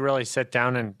then we really sit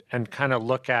down and kind of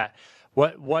look at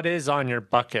what is on your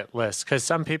bucket list? Because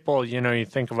some people, you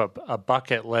think of a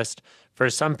bucket list. For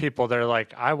some people, they're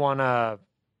like, I want to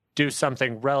do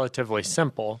something relatively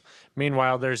simple.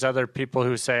 Meanwhile, there's other people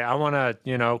who say, I want to,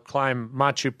 climb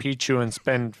Machu Picchu and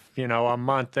spend, a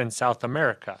month in South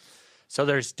America. So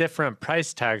there's different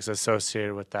price tags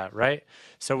associated with that, right?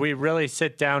 So we really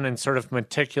sit down and sort of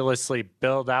meticulously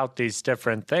build out these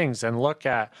different things and look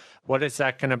at what is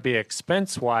that going to be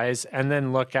expense-wise, and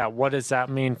then look at what does that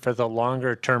mean for the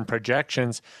longer-term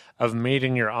projections of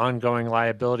meeting your ongoing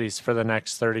liabilities for the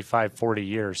next 35, 40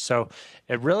 years. So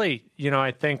it really,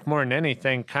 I think more than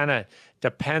anything kind of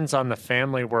depends on the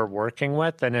family we're working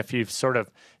with, and if you've sort of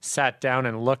sat down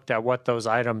and looked at what those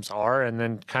items are and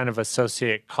then kind of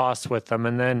associate costs with them,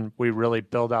 and then we really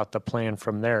build out the plan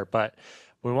from there. But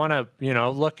we want to,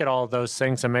 look at all those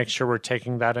things and make sure we're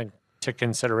taking that into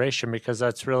consideration, because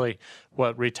that's really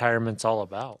what retirement's all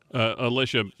about.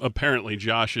 Alicia, apparently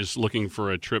Josh is looking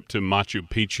for a trip to Machu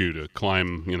Picchu to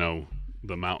climb,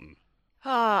 the mountain.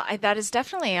 That is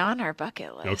definitely on our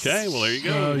bucket list. Okay, well, there you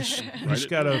go. He's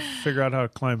got to figure out how to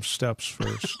climb steps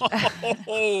first.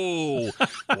 Oh,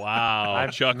 wow.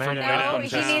 Chuck from the way down.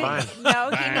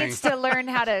 He needs to learn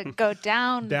how to go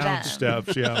down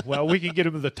steps, yeah. Well, we can get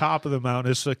him to the top of the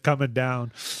mountain. It's coming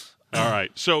down. All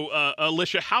right. So,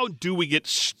 Alicia, how do we get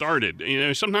started?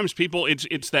 Sometimes people,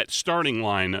 it's that starting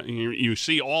line. You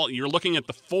see you're looking at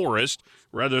the forest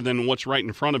rather than what's right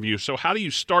in front of you. So how do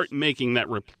you start making that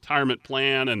retirement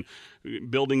plan and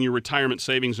building your retirement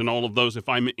savings and all of those if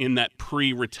I'm in that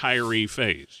pre-retiree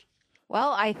phase?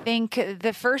 Well, I think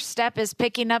the first step is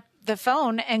picking up the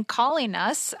phone and calling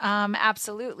us.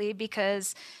 Absolutely,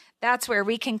 because that's where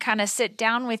we can kind of sit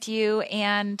down with you.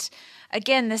 And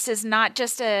again, this is not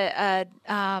just a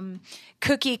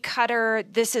cookie cutter,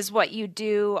 this is what you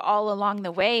do all along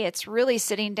the way. It's really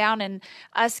sitting down and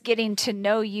us getting to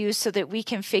know you so that we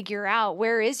can figure out,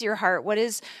 where is your heart? What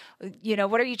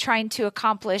are you trying to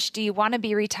accomplish? Do you want to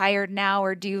be retired now,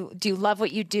 or do you love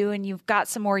what you do and you've got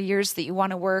some more years that you want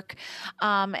to work?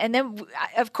 And then,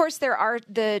 of course, there are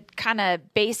the kind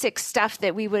of basic stuff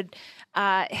that we would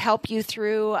help you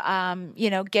through,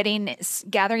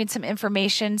 gathering some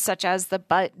information such as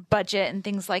the budget and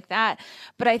things like that.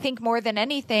 But I think more than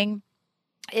anything,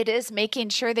 it is making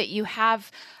sure that you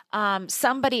have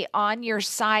somebody on your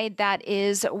side that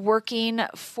is working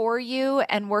for you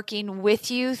and working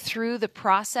with you through the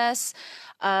process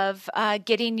of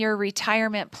getting your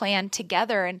retirement plan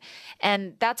together.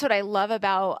 And that's what I love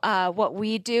about what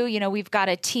we do. We've got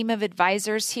a team of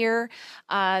advisors here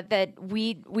that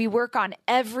we work on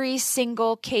every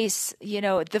single case.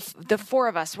 The four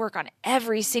of us work on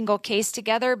every single case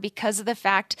together because of the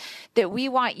fact that we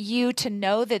want you to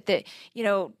know that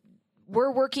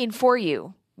we're working for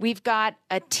you. We've got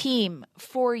a team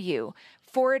for you.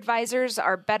 4 advisors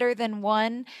are better than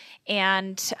one.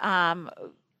 And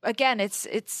again,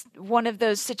 it's one of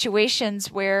those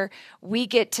situations where we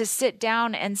get to sit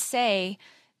down and say,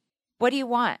 what do you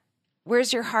want?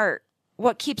 Where's your heart?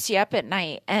 What keeps you up at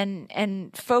night? And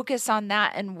focus on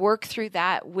that and work through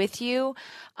that with you.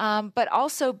 But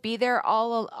also be there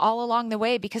all along the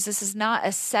way, because this is not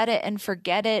a set it and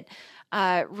forget it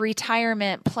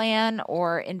retirement plan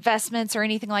or investments or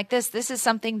anything like this. This is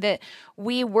something that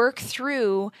we work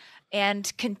through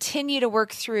and continue to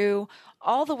work through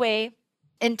all the way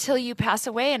until you pass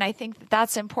away. And I think that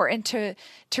that's important to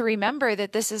remember,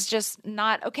 that this is just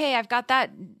not, okay, I've got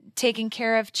that taken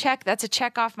care of, check. That's a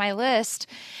check off my list.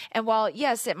 And while,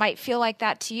 yes, it might feel like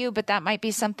that to you, but that might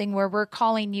be something where we're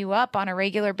calling you up on a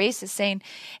regular basis saying,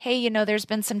 hey, there's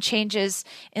been some changes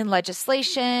in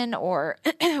legislation, or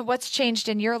what's changed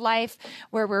in your life,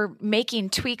 where we're making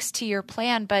tweaks to your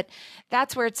plan. But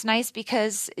that's where it's nice,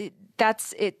 because it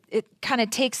kind of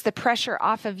takes the pressure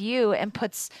off of you and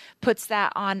puts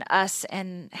that on us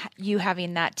and you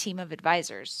having that team of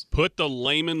advisors. Put the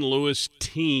Lehman Lewis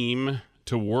team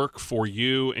to work for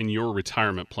you and your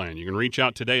retirement plan. You can reach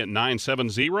out today at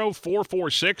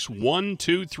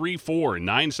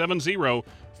 970-446-1234,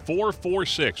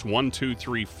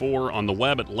 970-446-1234, on the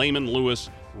web at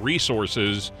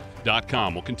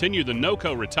LehmanLewisResources.com. We'll continue the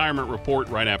NOCO Retirement Report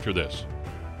right after this.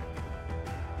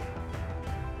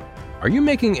 Are you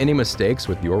making any mistakes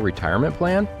with your retirement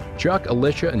plan? Chuck,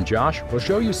 Alicia, and Josh will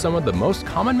show you some of the most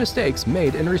common mistakes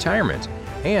made in retirement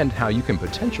and how you can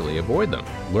potentially avoid them.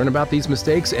 Learn about these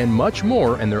mistakes and much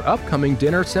more in their upcoming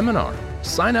dinner seminar.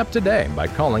 Sign up today by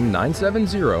calling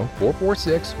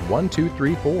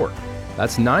 970-446-1234.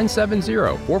 That's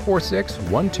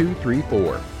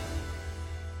 970-446-1234.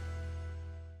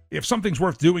 If something's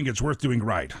worth doing, it's worth doing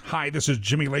right. Hi, this is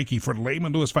Jimmy Lakey for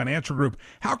Lehman Lewis Financial Group.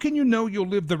 How can you know you'll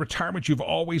live the retirement you've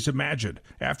always imagined?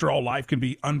 After all, life can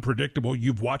be unpredictable.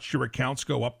 You've watched your accounts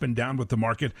go up and down with the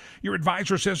market. Your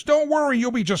advisor says, don't worry,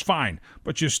 you'll be just fine.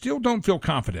 But you still don't feel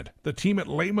confident. The team at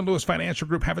Lehman Lewis Financial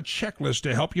Group have a checklist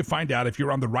to help you find out if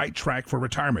you're on the right track for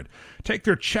retirement. Take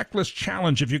their checklist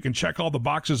challenge. If you can check all the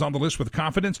boxes on the list with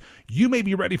confidence, you may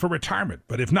be ready for retirement.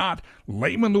 But if not,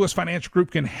 Lehman Lewis Financial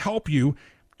Group can help you.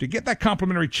 To get that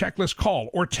complimentary checklist, call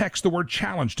or text the word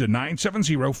challenge to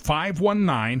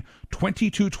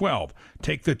 970-519-2212.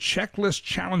 Take the checklist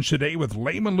challenge today with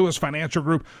Lehman Lewis Financial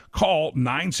Group. Call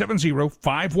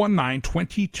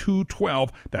 970-519-2212.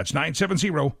 That's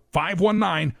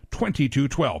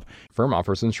 970-519-2212. Firm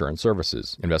offers insurance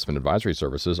services. Investment advisory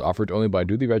services offered only by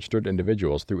duly registered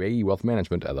individuals through AE Wealth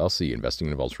Management, LLC. Investing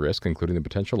involves risk, including the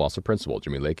potential loss of principal.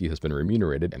 Jimmy Lakey has been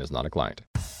remunerated and is not a client.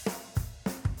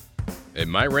 It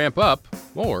might ramp up,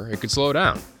 or it could slow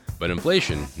down, but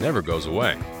inflation never goes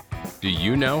away. Do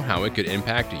you know how it could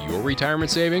impact your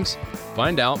retirement savings?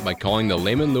 Find out by calling the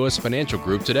Lehman Lewis Financial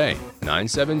Group today,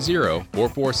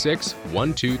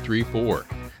 970-446-1234.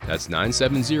 That's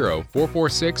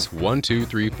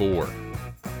 970-446-1234.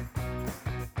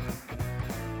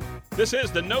 This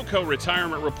is the NOCO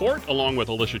Retirement Report, along with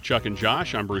Alicia, Chuck, and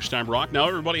Josh. I'm Bruce Steinbrock. Now,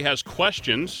 everybody has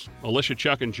questions. Alicia,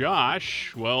 Chuck, and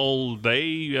Josh, well,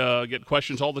 they get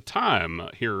questions all the time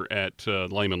here at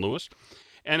Lehman Lewis.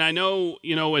 And I know,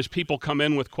 as people come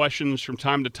in with questions from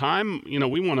time to time,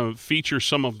 we want to feature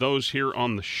some of those here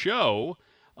on the show.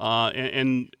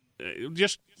 And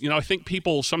just, I think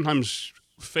people sometimes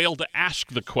fail to ask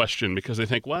the question because they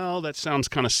think, well, that sounds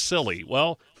kind of silly.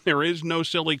 Well, there is no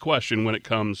silly question when it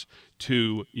comes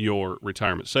to your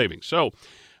retirement savings. So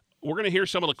we're going to hear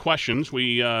some of the questions.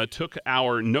 We took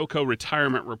our NOCO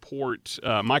Retirement Report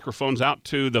microphones out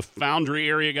to the Foundry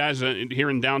area, guys, here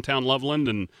in downtown Loveland,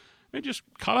 and they just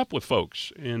caught up with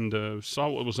folks and saw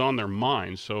what was on their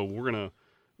minds. So we're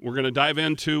gonna dive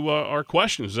into our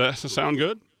questions. Does that sound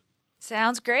good?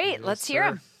 Sounds great. Yes, Let's hear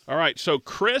them. All right. So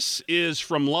Chris is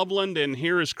from Loveland, and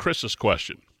here is Chris's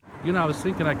question. I was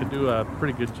thinking I could do a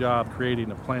pretty good job creating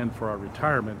a plan for our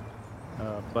retirement,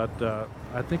 but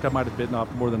I think I might have bitten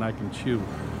off more than I can chew.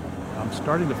 I'm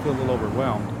starting to feel a little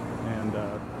overwhelmed and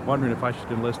wondering if I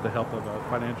should enlist the help of a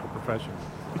financial professional.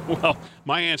 Well,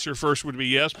 my answer first would be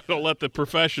yes, but I'll let the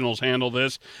professionals handle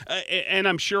this. And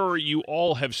I'm sure you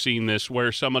all have seen this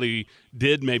where somebody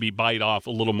did maybe bite off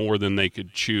a little more than they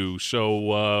could chew. So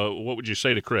what would you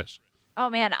say to Chris? Oh,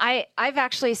 man, I've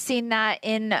actually seen that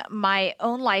in my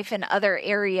own life in other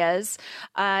areas.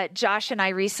 Josh and I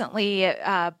recently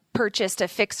purchased a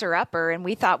fixer-upper, and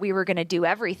we thought we were going to do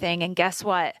everything. And guess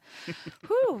what?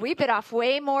 Whew, we bit off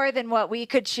way more than what we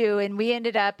could chew. And we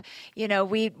ended up,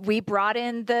 we brought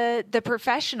in the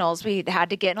professionals. We had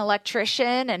to get an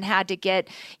electrician and had to get,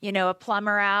 a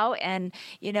plumber out. And,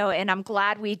 and I'm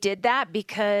glad we did that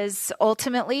because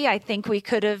ultimately I think we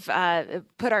could have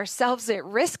put ourselves at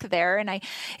risk there. And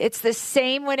it's the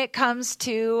same when it comes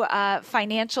to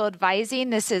financial advising.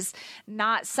 This is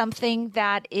not something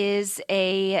that is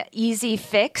a easy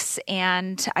fix,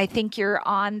 and I think you're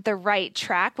on the right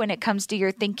track when it comes to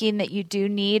your thinking that you do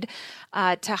need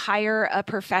to hire a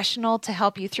professional to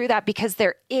help you through that, because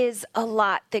there is a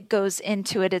lot that goes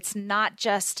into it. It's not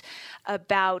just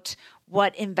about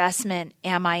what investment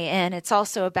am I in? It's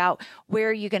also about where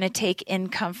are you going to take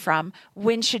income from?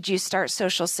 When should you start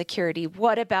Social Security?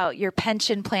 What about your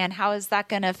pension plan? How is that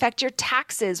going to affect your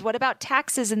taxes? What about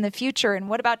taxes in the future? And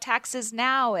what about taxes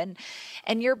now? And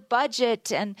your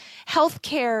budget and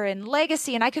healthcare and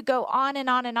legacy? And I could go on and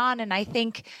on and on. And I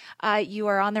think you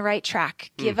are on the right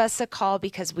track. Give us a call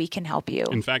because we can help you.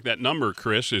 In fact, that number,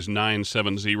 Chris, is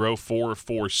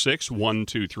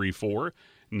 970-446-1234.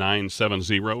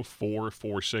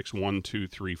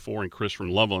 970-446-1234. And Chris from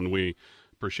Loveland, we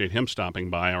appreciate him stopping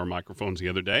by our microphones the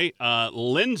other day.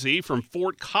 Lindsay from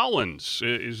Fort Collins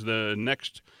is the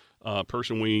next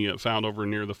person we found over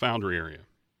near the Foundry area.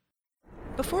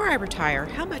 Before I retire,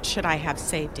 how much should I have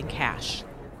saved in cash?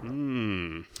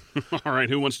 All right,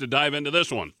 who wants to dive into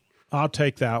this one? I'll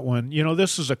take that one.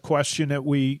 This is a question that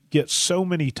we get so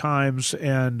many times,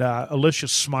 and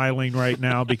Alicia's smiling right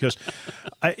now because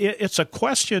it's a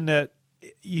question that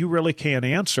you really can't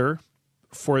answer.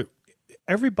 For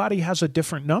everybody has a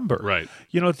different number. Right.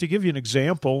 To give you an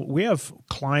example, we have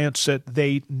clients that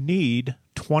they need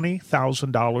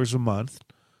 $20,000 a month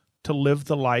to live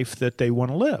the life that they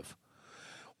want to live.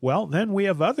 Well, then we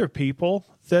have other people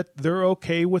that they're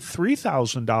okay with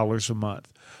 $3,000 a month.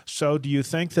 So do you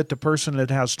think that the person that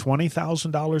has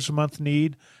 $20,000 a month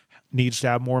needs to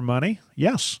have more money?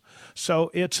 Yes. So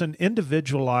it's an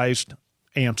individualized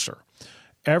answer.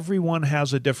 Everyone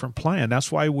has a different plan.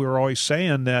 That's why we're always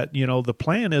saying that, the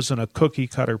plan isn't a cookie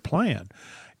cutter plan.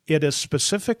 It is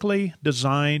specifically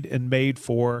designed and made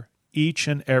for each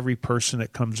and every person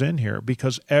that comes in here,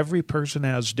 because every person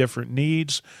has different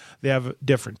needs. They have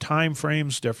different time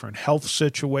frames, different health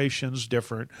situations,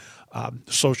 different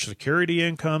Social Security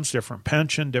incomes, different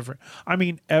pension,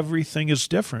 everything is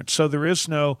different. So there is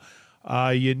no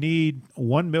you need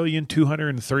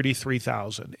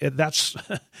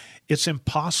 $1,233,000. It's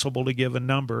impossible to give a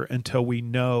number until we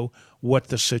know what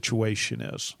the situation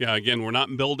is. Yeah, again, we're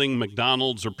not building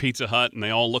McDonald's or Pizza Hut and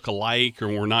they all look alike, or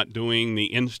we're not doing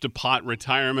the Instapot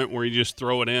retirement where you just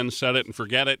throw it in, set it, and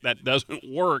forget it. That doesn't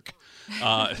work.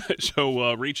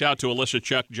 So reach out to Alicia,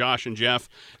 Chuck, Josh, and Jeff,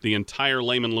 the entire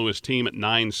Lehman Lewis team at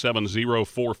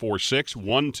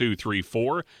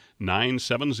 970-446-1234.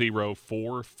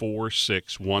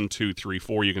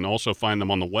 970-446-1234. You can also find them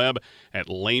on the web at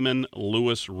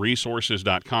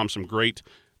LehmanLewisResources.com. Some great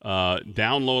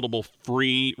downloadable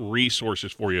free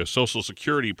resources for you. A Social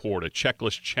Security report, a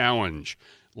checklist challenge,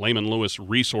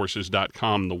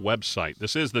 LehmanLewisResources.com, the website.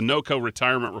 This is the NOCO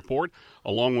Retirement Report,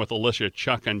 along with Alicia,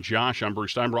 Chuck, and Josh. I'm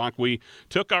Bruce Steinbrock. We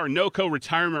took our NOCO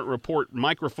Retirement Report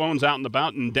microphones out and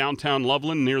about in downtown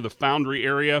Loveland near the Foundry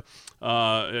area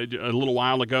a little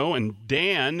while ago, and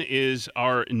Dan is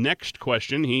our next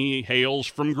question. He hails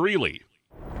from Greeley.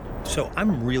 So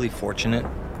I'm really fortunate.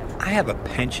 I have a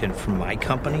pension from my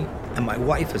company, and my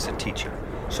wife is a teacher,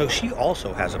 so she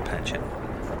also has a pension.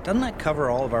 Doesn't that cover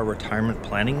all of our retirement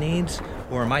planning needs,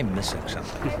 or am I missing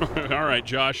something? All right,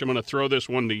 Josh, I'm going to throw this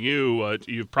one to you.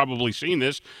 You've probably seen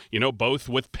this, both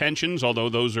with pensions, although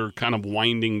those are kind of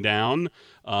winding down.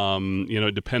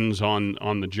 It depends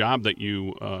on the job that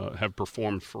you have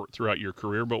performed throughout your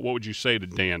career. But what would you say to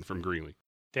Dan from Greeley?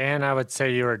 Dan, I would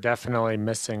say you are definitely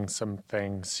missing some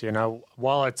things.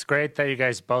 While it's great that you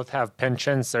guys both have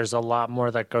pensions, there's a lot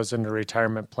more that goes into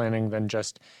retirement planning than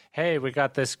just, hey, we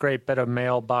got this great bit of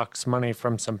mailbox money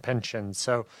from some pensions.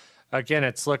 So again,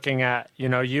 it's looking at,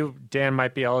 you, Dan,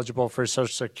 might be eligible for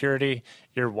Social Security.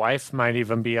 Your wife might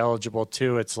even be eligible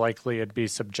too. It's likely it'd be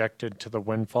subjected to the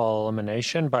windfall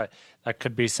elimination, but that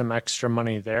could be some extra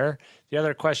money there. The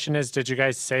other question is, did you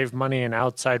guys save money in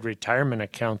outside retirement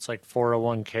accounts like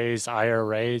 401ks,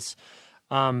 IRAs?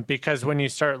 Because when you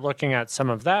start looking at some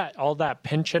of that, all that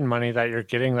pension money that you're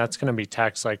getting, that's going to be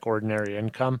taxed like ordinary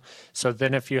income. So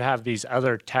then if you have these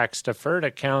other tax-deferred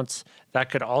accounts, that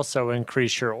could also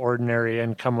increase your ordinary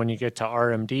income when you get to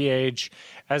RMD age,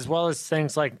 as well as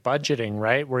things like budgeting,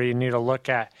 right? Where you need to look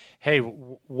at, hey,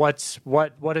 what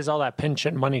is all that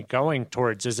pension money going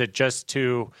towards? Is it just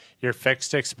to your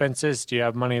fixed expenses? Do you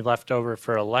have money left over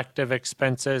for elective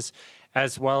expenses?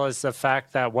 As well as the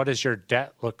fact that what does your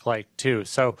debt look like too?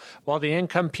 So while the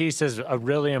income piece is a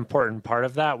really important part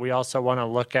of that, we also want to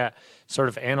look at sort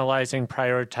of analyzing,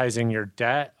 prioritizing your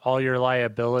debt, all your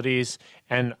liabilities,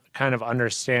 and kind of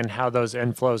understand how those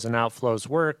inflows and outflows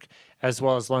work, as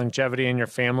well as longevity in your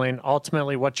family, and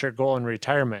ultimately what's your goal in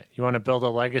retirement. You want to build a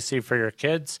legacy for your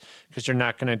kids because you're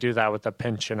not going to do that with a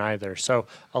pension either. So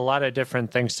a lot of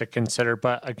different things to consider,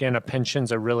 but again, a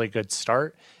pension's a really good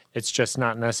start. It's just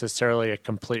not necessarily a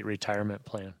complete retirement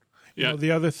plan. Yeah.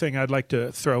 The other thing I'd like to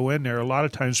throw in there, a lot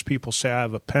of times people say I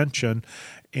have a pension,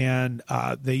 and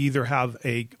they either have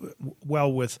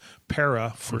with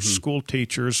para for school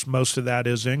teachers, most of that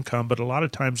is income, but a lot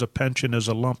of times a pension is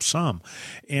a lump sum,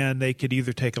 and they could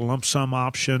either take a lump sum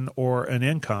option or an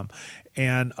income.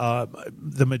 And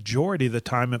the majority of the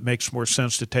time, it makes more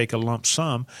sense to take a lump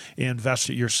sum and invest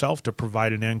it yourself to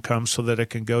provide an income so that it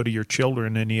can go to your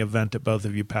children in the event that both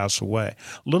of you pass away.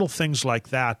 Little things like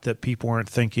that people aren't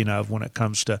thinking of when it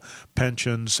comes to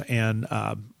pensions and,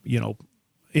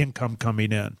 income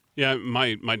coming in. Yeah,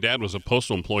 my dad was a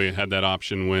postal employee and had that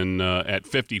option when at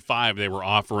 55 they were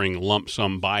offering lump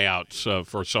sum buyouts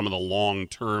for some of the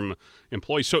long-term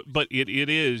employees. So, but it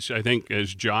is, I think,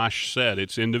 as Josh said,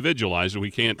 it's individualized. We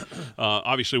can't,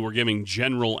 obviously we're giving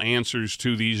general answers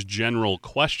to these general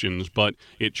questions, but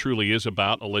it truly is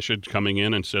about Alicia coming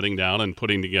in and sitting down and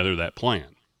putting together that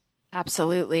plan.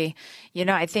 Absolutely.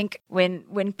 I think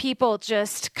when people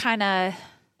just kind of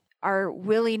are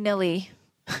willy-nilly,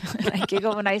 I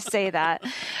giggle when I say that,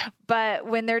 but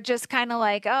when they're just kind of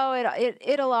like, oh,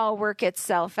 it'll all work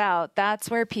itself out, that's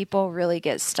where people really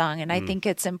get stung. And I think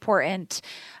it's important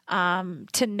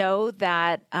to know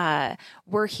that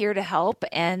we're here to help,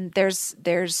 and there's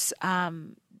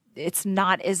it's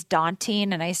not as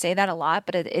daunting, and I say that a lot,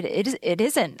 but it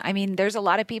isn't. I mean, there's a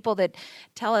lot of people that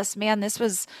tell us, man, this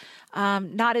was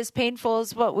not as painful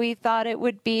as what we thought it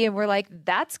would be. And we're like,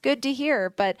 that's good to hear.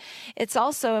 But it's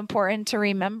also important to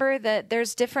remember that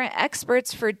there's different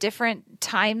experts for different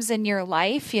times in your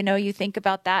life. You think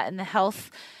about that in the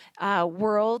health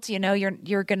world,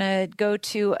 you're going to go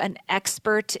to an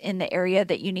expert in the area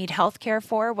that you need health care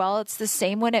for. Well, it's the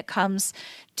same when it comes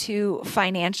to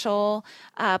financial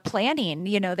planning.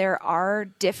 There are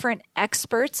different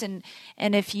experts, and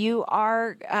if you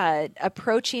are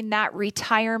approaching that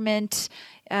retirement,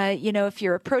 if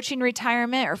you're approaching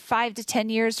retirement or 5 to 10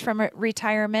 years from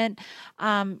retirement,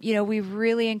 we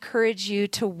really encourage you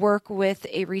to work with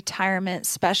a retirement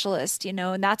specialist,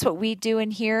 and that's what we do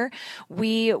in here.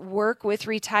 We work with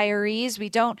retirees. We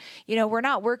don't, we're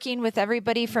not working with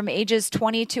everybody from ages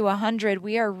 20 to 100.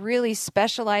 We are really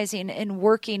specializing in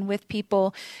working with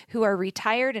people who are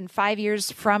retired and 5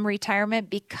 years from retirement,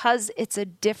 because it's a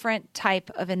different type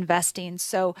of investing.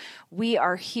 So we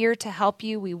are here to help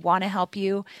you. We want to help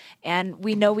you. And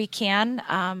we know we can,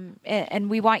 and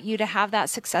we want you to have that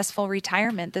successful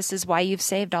retirement. This is why you've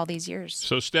saved all these years.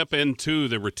 So step into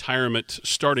the retirement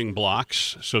starting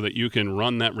blocks so that you can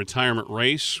run that retirement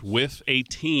race with a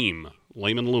team.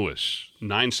 Lehman Lewis,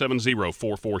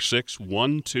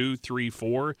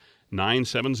 970-446-1234,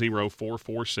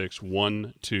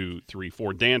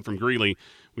 970-446-1234. Dan from Greeley,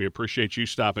 we appreciate you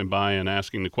stopping by and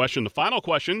asking the question. The final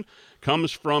question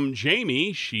comes from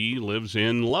Jamie. She lives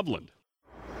in Loveland.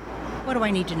 What do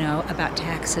I need to know about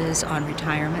taxes on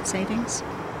retirement savings?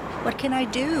 What can I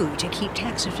do to keep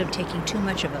taxes from taking too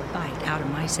much of a bite out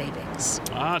of my savings?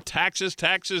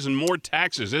 Taxes, and more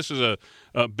taxes. This is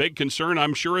a big concern,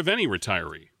 I'm sure, of any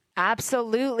retiree.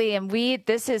 Absolutely. And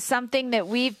this is something that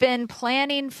we've been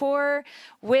planning for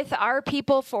with our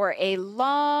people for a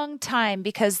long time,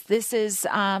 because this is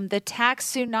the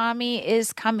tax tsunami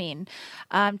is coming.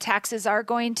 Taxes are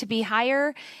going to be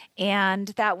higher, and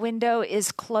that window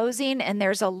is closing, and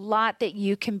there's a lot that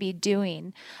you can be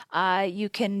doing. You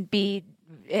can be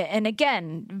And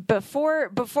again,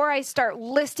 before I start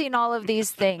listing all of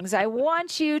these things, I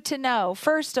want you to know,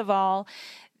 first of all,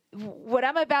 what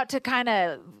I'm about to kind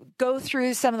of go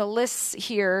through some of the lists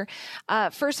here.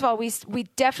 First of all, we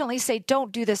definitely say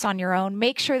don't do this on your own.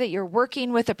 Make sure that you're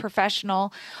working with a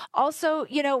professional. Also,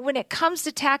 when it comes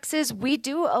to taxes, we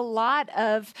do a lot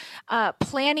of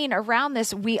planning around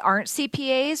this. We aren't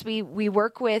CPAs. We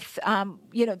work with,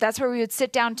 that's where we would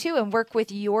sit down too and work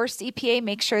with your CPA.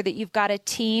 Make sure that you've got a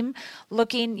team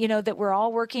looking, that we're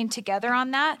all working together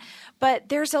on that. But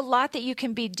there's a lot that you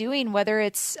can be doing, whether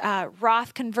it's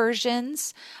Roth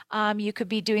conversions. You could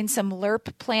be doing some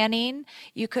LERP planning.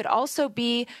 You could also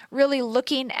be really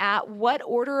looking at what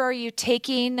order are you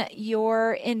taking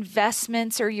your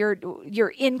investments or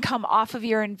your income off of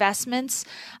your investments.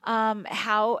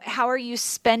 How are you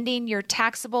spending your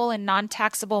taxable and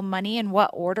non-taxable money, in what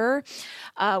order?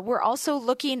 We're also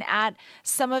looking at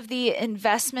some of the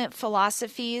investment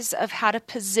philosophies of how to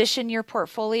position your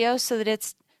portfolio so that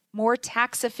it's more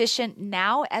tax efficient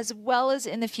now as well as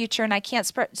in the future. And I can't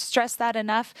stress that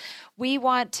enough. We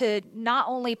want to not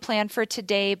only plan for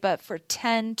today, but for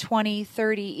 10, 20,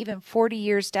 30, even 40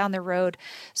 years down the road,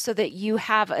 so that you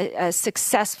have a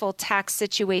successful tax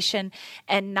situation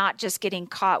and not just getting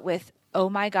caught with, oh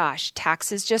my gosh,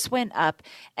 taxes just went up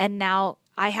and now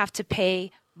I have to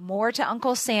pay more to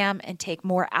Uncle Sam and take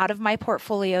more out of my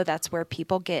portfolio. That's where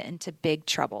people get into big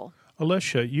trouble.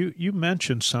 Alicia, you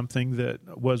mentioned something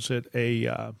was it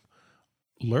a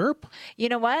LERP? You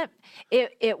know what?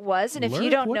 It was. And if LERP? you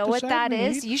don't know what that mean?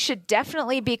 is, you should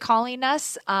definitely be calling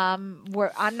us. I'm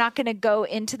not going to go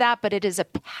into that, but it is a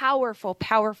powerful,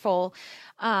 powerful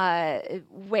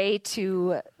way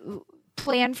to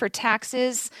plan for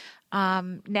taxes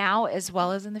now as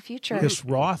well as in the future. It's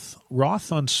Roth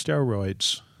on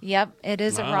steroids. Yep, it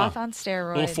is a Roth on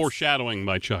steroids. A little foreshadowing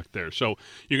by Chuck there. So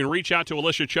you can reach out to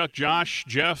Alicia, Chuck, Josh,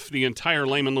 Jeff, the entire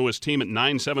Lehman Lewis team at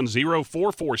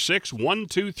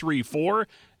 970-446-1234,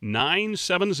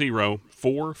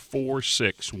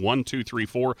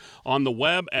 970-446-1234, on the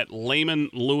web at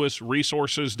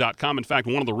LehmanLewisResources.com. In fact,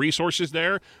 one of the resources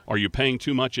there, are you paying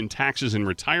too much in taxes in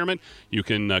retirement? You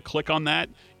can click on that,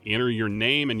 enter your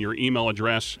name and your email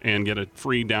address, and get a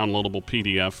free downloadable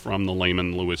PDF from the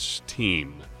Lehman Lewis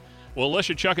team. Well,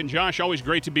 Alicia, Chuck, and Josh, always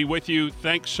great to be with you.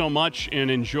 Thanks so much, and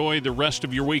enjoy the rest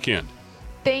of your weekend.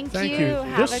 Thank you.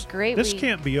 Have a great week. This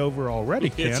can't be over already,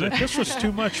 can it? This was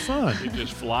too much fun. It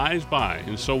just flies by.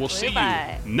 And so we'll see you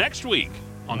next week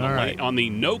on the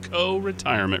NOCO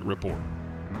Retirement Report.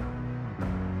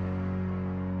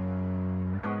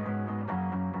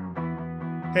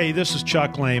 Hey, this is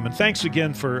Chuck Lehman. Thanks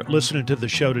again for listening to the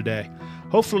show today.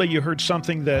 Hopefully you heard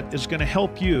something that is going to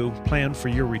help you plan for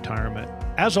your retirement.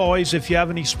 As always, if you have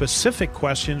any specific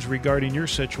questions regarding your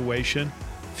situation,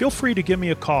 feel free to give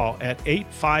me a call at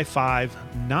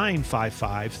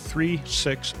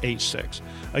 855-955-3686.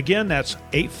 Again, that's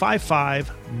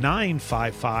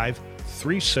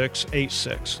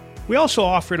 855-955-3686. We also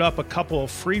offered up a couple of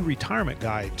free retirement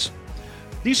guides.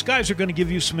 These guys are going to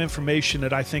give you some information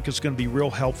that I think is going to be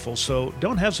real helpful, so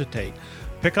don't hesitate.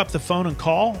 Pick up the phone and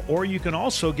call, or you can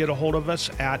also get a hold of us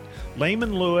at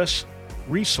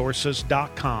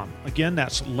LehmanLewisResources.com. Again,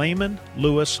 that's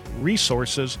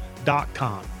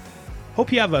LehmanLewisResources.com.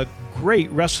 Hope you have a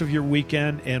great rest of your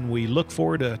weekend, and we look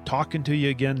forward to talking to you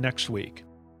again next week.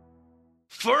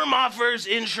 Firm offers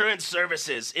insurance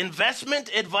services,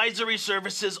 investment advisory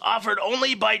services offered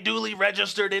only by duly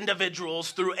registered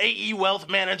individuals through AE Wealth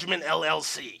Management,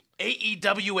 LLC.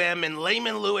 AEWM and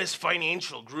Lehman Lewis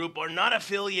Financial Group are not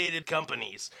affiliated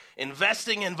companies.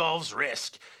 Investing involves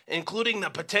risk, including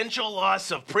the potential loss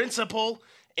of principal.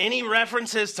 Any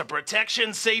references to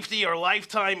protection, safety, or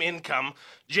lifetime income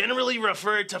generally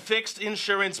refer to fixed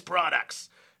insurance products.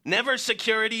 Never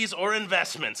securities or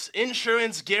investments.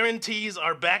 Insurance guarantees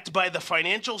are backed by the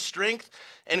financial strength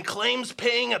and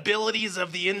claims-paying abilities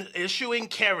of the issuing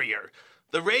carrier.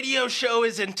 The radio show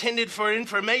is intended for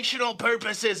informational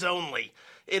purposes only.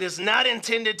 It is not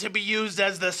intended to be used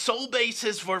as the sole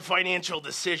basis for financial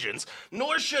decisions,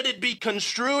 nor should it be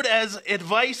construed as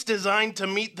advice designed to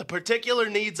meet the particular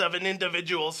needs of an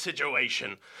individual's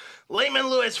situation. Lehman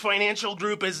Lewis Financial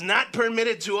Group is not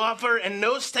permitted to offer, and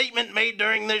no statement made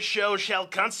during this show shall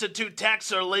constitute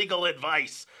tax or legal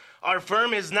advice. Our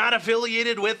firm is not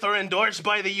affiliated with or endorsed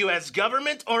by the U.S.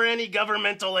 government or any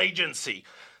governmental agency.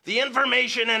 The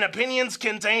information and opinions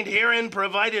contained herein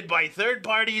provided by third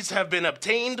parties have been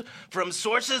obtained from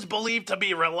sources believed to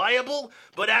be reliable,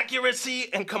 but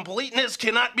accuracy and completeness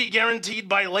cannot be guaranteed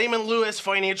by Lehman Lewis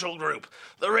Financial Group.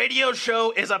 The radio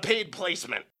show is a paid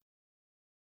placement.